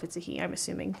don't know if it's a he, I'm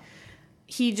assuming.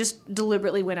 He just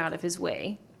deliberately went out of his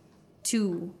way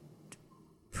to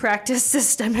practice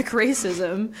systemic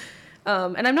racism.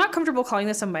 And I'm not comfortable calling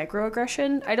this a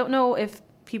microaggression. I don't know if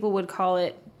people would call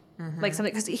it like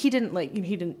something, because he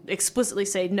didn't explicitly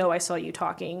say, no, I saw you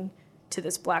talking to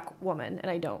this black woman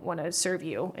and I don't want to serve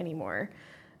you anymore.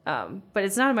 But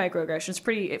it's not a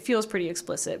microaggression. It feels pretty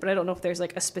explicit, but I don't know if there's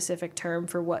like a specific term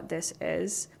for what this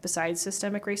is besides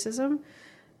systemic racism.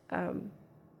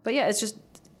 But yeah,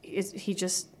 he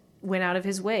just went out of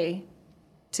his way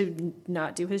to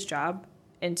not do his job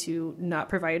and to not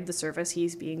provide the service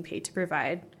he's being paid to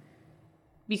provide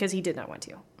because he did not want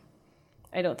to.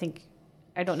 I don't think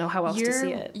I don't know how else to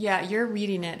see it. Yeah, you're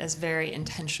reading it as very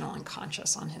intentional and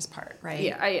conscious on his part, right?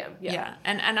 Yeah, I am. Yeah.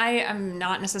 And I am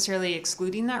not necessarily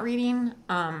excluding that reading.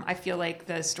 I feel like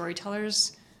the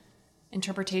storyteller's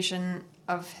interpretation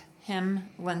of him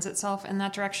lends itself in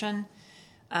that direction.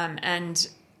 And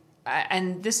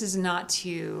this is not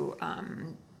to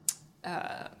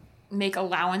make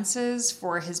allowances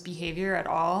for his behavior at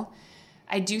all.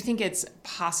 I do think it's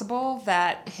possible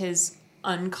that his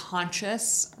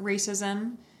unconscious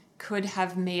racism could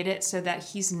have made it so that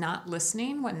he's not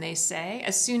listening when they say,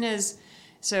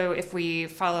 so if we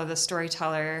follow the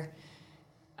storyteller,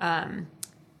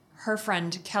 her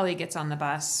friend Kelly gets on the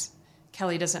bus.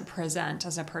 Kelly doesn't present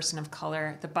as a person of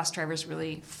color. The bus driver's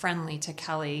really friendly to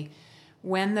Kelly.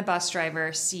 When the bus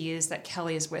driver sees that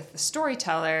Kelly is with the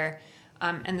storyteller,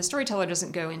 and the storyteller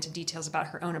doesn't go into details about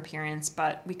her own appearance,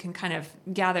 but we can kind of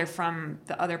gather from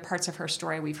the other parts of her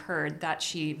story we've heard that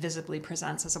she visibly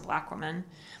presents as a Black woman.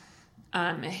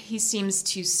 He seems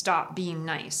to stop being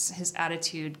nice. His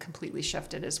attitude completely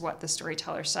shifted is what the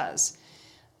storyteller says.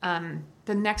 The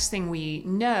next thing we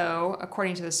know,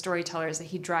 according to the storyteller, is that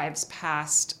he drives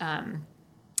past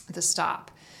the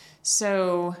stop.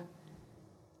 So,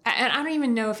 and I don't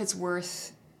even know if it's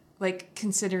worth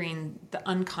considering the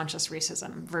unconscious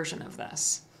racism version of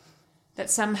this, that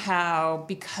somehow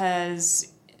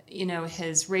because,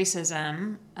 his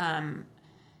racism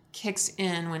kicks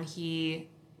in when he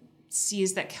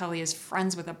sees that Kelly is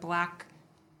friends with a Black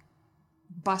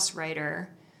bus rider,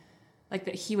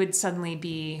 that he would suddenly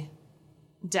be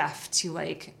deaf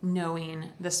to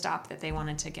knowing the stop that they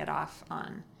wanted to get off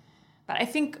on. But I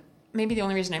think maybe the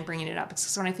only reason I'm bringing it up is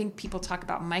because when I think people talk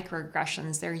about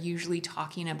microaggressions, they're usually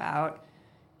talking about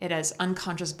it as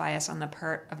unconscious bias on the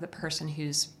part of the person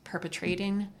who's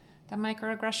perpetrating the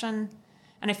microaggression.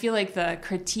 And I feel like the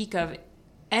critique of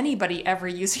anybody ever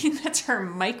using the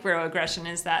term microaggression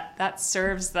is that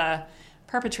serves the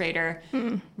perpetrator,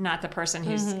 not the person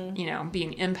who's,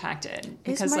 being impacted.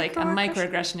 Because a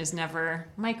microaggression is never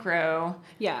micro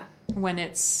when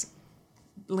it's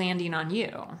landing on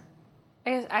you.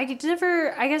 I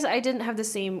guess I didn't have the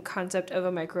same concept of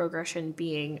a microaggression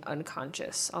being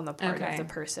unconscious on the part of the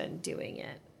person doing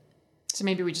it. So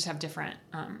maybe we just have different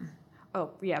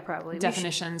probably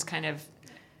definitions kind of.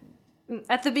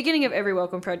 At the beginning of every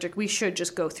Welcome Project, we should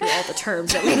just go through all the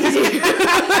terms that we need to.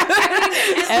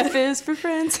 F is for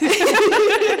friends.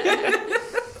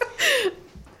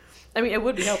 I mean, it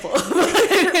would be helpful.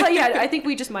 But yeah, I think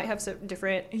we just might have some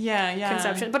different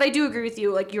conception. But I do agree with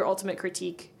you, your ultimate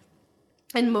critique,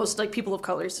 and most people of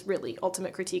color's really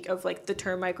ultimate critique of the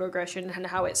term microaggression and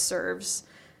how it serves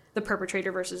the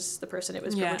perpetrator versus the person it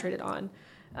was perpetrated on.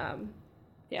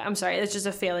 I'm sorry, it's just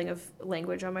a failing of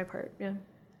language on my part. Yeah.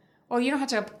 Well, you don't have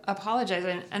to apologize.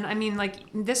 And I mean,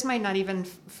 this might not even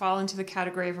fall into the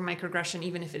category of a microaggression,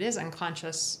 even if it is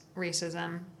unconscious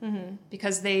racism,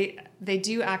 because they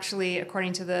do actually,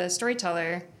 according to the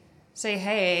storyteller, say,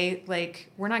 hey,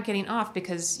 we're not getting off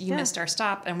because you missed our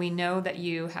stop, and we know that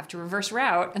you have to reverse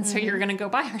route, and so you're going to go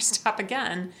by our stop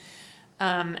again.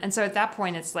 And so at that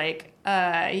point, it's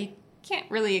you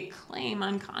can't really claim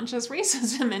unconscious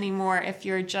racism anymore if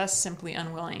you're just simply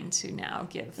unwilling to now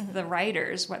give the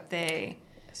writers what they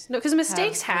because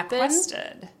mistakes happen.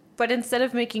 Requested. But instead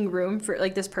of making room for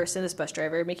this bus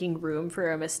driver, making room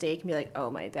for a mistake and be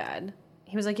oh, my bad,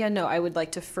 he was no, I would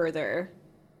like to further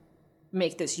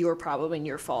make this your problem and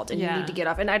your fault, and you need to get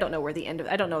off. And I don't know where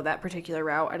I don't know that particular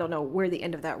route. I don't know where the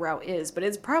end of that route is, but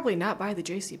it's probably not by the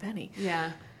JCPenney.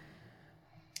 Yeah.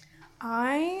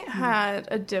 I had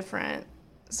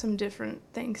some different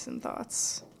things and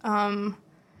thoughts.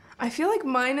 I feel like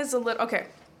mine is a little, okay,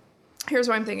 here's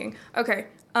what I'm thinking. Okay,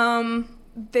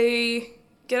 they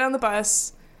get on the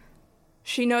bus.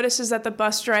 She notices that the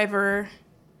bus driver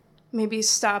maybe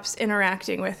stops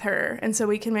interacting with her. And so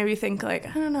we can maybe think I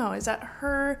don't know, is that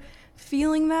her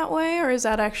feeling that way or is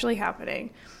that actually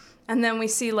happening? And then we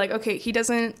see okay, he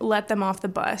doesn't let them off the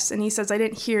bus and he says, I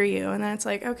didn't hear you. And then it's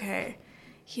okay,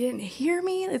 he didn't hear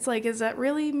me? It's is that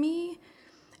really me?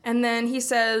 And then he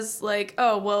says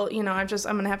oh, well, I'm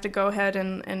going to have to go ahead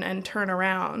and turn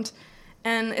around.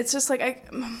 And it's just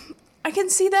I can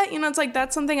see that, it's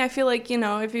that's something I feel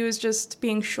if he was just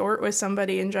being short with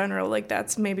somebody in general,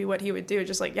 that's maybe what he would do.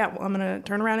 Just I'm going to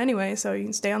turn around anyway, so you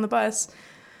can stay on the bus.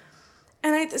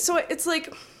 And so it's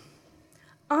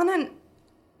on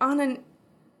an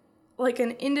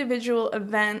individual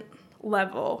event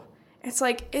level, it's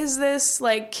is this,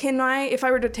 can I, if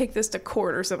I were to take this to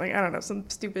court or something, I don't know, some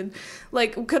stupid,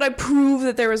 could I prove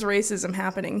that there was racism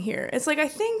happening here? It's I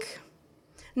think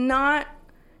not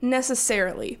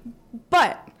necessarily,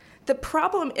 but the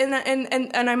problem,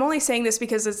 and I'm only saying this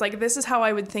because it's like, this is how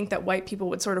I would think that white people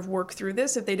would sort of work through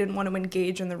this if they didn't want to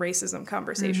engage in the racism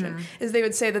conversation, is they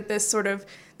would say that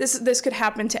this could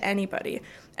happen to anybody.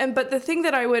 But the thing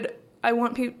that I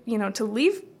want people, to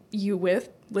leave you with,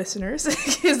 listeners,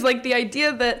 is like the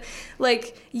idea that,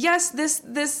 like, yes, this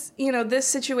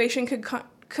situation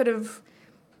could have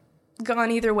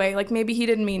gone either way. Like, maybe he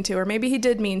didn't mean to, or maybe he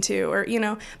did mean to, or,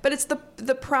 but it's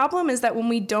the problem is that when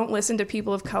we don't listen to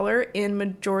people of color in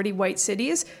majority white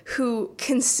cities who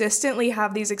consistently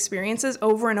have these experiences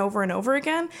over and over and over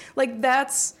again, like,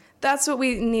 that's what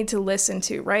we need to listen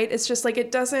to, right? It's just like,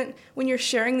 it doesn't, when you're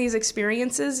sharing these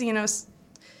experiences,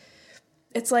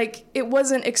 it's like, it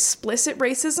wasn't explicit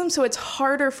racism, so it's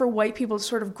harder for white people to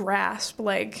sort of grasp,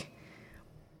 like,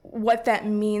 what that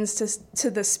means to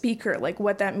the speaker, like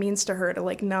what that means to her to,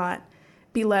 like, not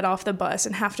be let off the bus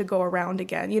and have to go around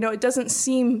again. It doesn't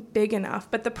seem big enough.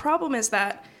 But the problem is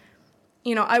that,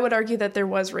 I would argue that there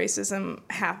was racism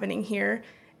happening here.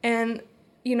 And,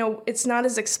 it's not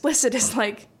as explicit as,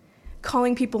 like,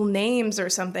 calling people names or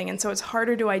something. And so it's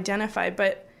harder to identify.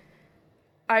 But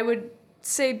I would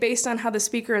say, based on how the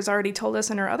speaker has already told us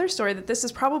in her other story, that this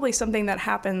is probably something that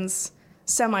happens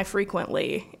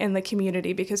semi-frequently in the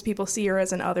community because people see her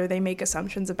as an other, they make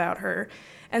assumptions about her.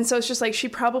 And so it's just like, she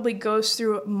probably goes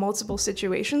through multiple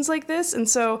situations like this. And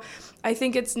so I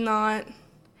think it's not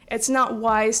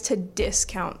wise to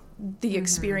discount the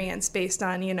experience based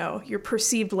on, your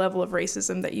perceived level of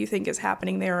racism that you think is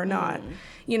happening there or not.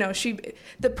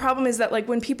 The problem is that, like,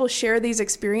 when people share these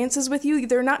experiences with you,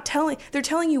 they're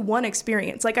telling you one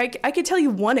experience. Like, I could tell you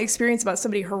one experience about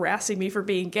somebody harassing me for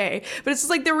being gay, but it's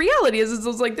just like, the reality is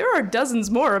it's like, there are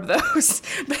dozens more of those.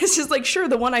 But it's just like, sure,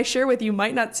 the one I share with you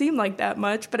might not seem like that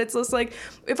much, but it's just like,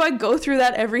 if I go through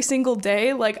that every single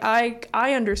day, like,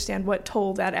 I understand what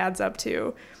toll that adds up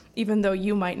to, even though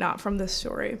you might not from this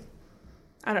story.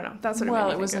 I don't know. That's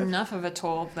what it was enough of a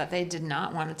toll that they did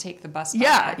not want to take the bus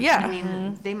back. Yeah. I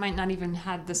mean, they might not even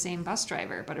had the same bus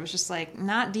driver, but it was just like,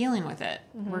 not dealing with it.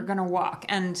 We're going to walk.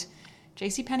 And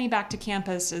JCPenney back to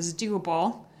campus is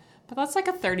doable, but that's like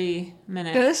a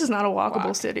 30-minute Yeah, this is not a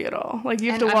walkable city at all. Like, you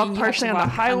have to walk partially on the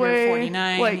highway.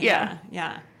 49. Like, yeah.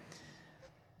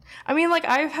 I mean, like,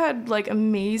 I've had, like,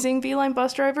 amazing V-Line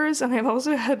bus drivers, and I've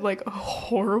also had, like,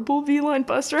 horrible V-Line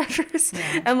bus drivers.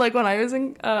 Yeah. And, like, when I was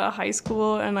in high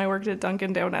school and I worked at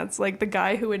Dunkin' Donuts, like, the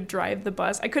guy who would drive the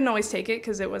bus, I couldn't always take it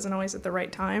because it wasn't always at the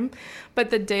right time. But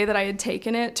the day that I had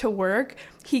taken it to work,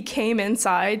 he came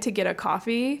inside to get a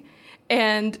coffee,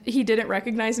 and he didn't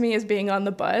recognize me as being on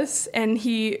the bus, and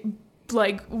he,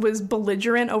 like, was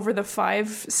belligerent over the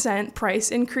 5-cent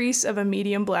price increase of a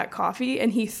medium black coffee,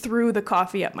 and he threw the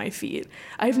coffee at my feet.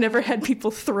 I've never had people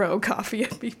throw coffee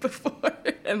at me before,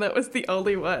 and that was the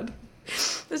only one.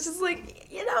 It's just like,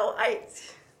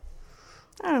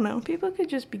 I don't know. People could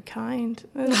just be kind.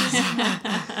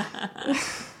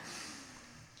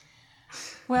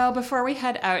 Well, before we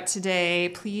head out today,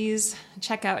 please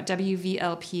check out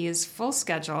WVLP's full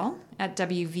schedule at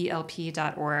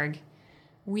wvlp.org.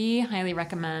 We highly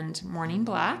recommend Morning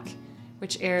Black,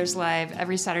 which airs live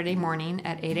every Saturday morning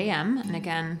at 8 a.m. and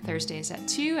again Thursdays at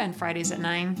 2 and Fridays at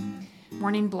 9.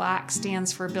 Morning Black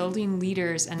stands for Building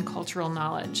Leaders and Cultural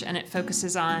Knowledge, and it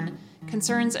focuses on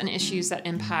concerns and issues that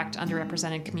impact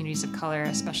underrepresented communities of color,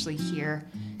 especially here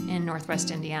in Northwest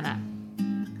Indiana.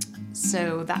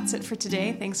 So that's it for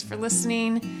today. Thanks for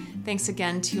listening. Thanks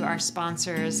again to our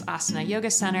sponsors, Asana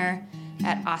Yoga Center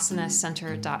at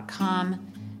asanacenter.com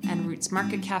and Roots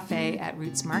Market Cafe at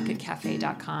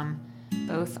rootsmarketcafe.com.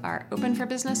 Both are open for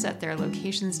business at their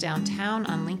locations downtown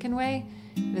on Lincoln Way.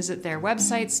 Visit their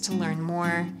websites to learn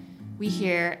more. We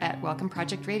here at Welcome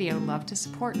Project Radio love to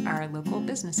support our local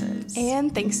businesses.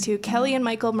 And thanks to Kelly and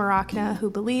Michael Marachna,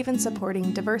 who believe in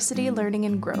supporting diversity, learning,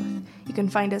 and growth. You can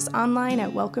find us online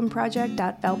at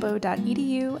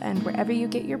welcomeproject.valpo.edu and wherever you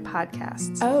get your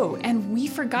podcasts. Oh, and we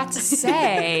forgot to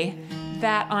say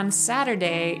that on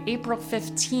Saturday, April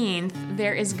 15th,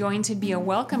 there is going to be a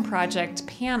Welcome Project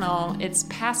panel. It's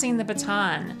Passing the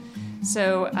Baton.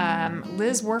 So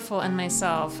Liz Werfel and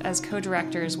myself, as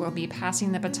co-directors, will be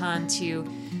passing the baton to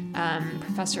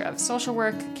Professor of Social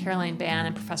Work, Caroline Bann,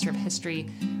 and Professor of History,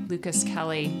 Lucas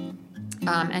Kelly.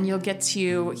 And you'll get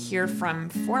to hear from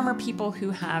former people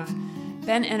who have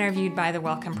been interviewed by the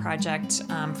Welcome Project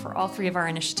for all three of our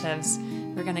initiatives.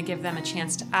 We're going to give them a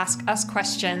chance to ask us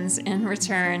questions in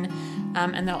return,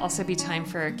 and there'll also be time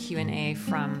for a Q&A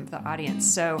from the audience.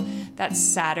 So that's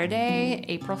Saturday,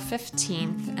 April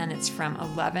 15th, and it's from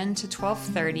 11 to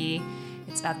 12:30.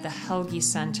 It's at the Helge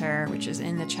Center, which is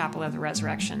in the Chapel of the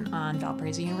Resurrection on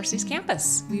Valparaiso University's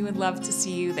campus. We would love to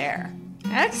see you there.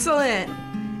 Excellent!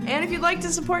 And if you'd like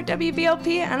to support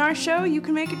WVLP and our show, you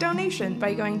can make a donation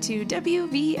by going to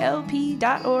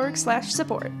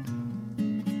wvlp.org/support.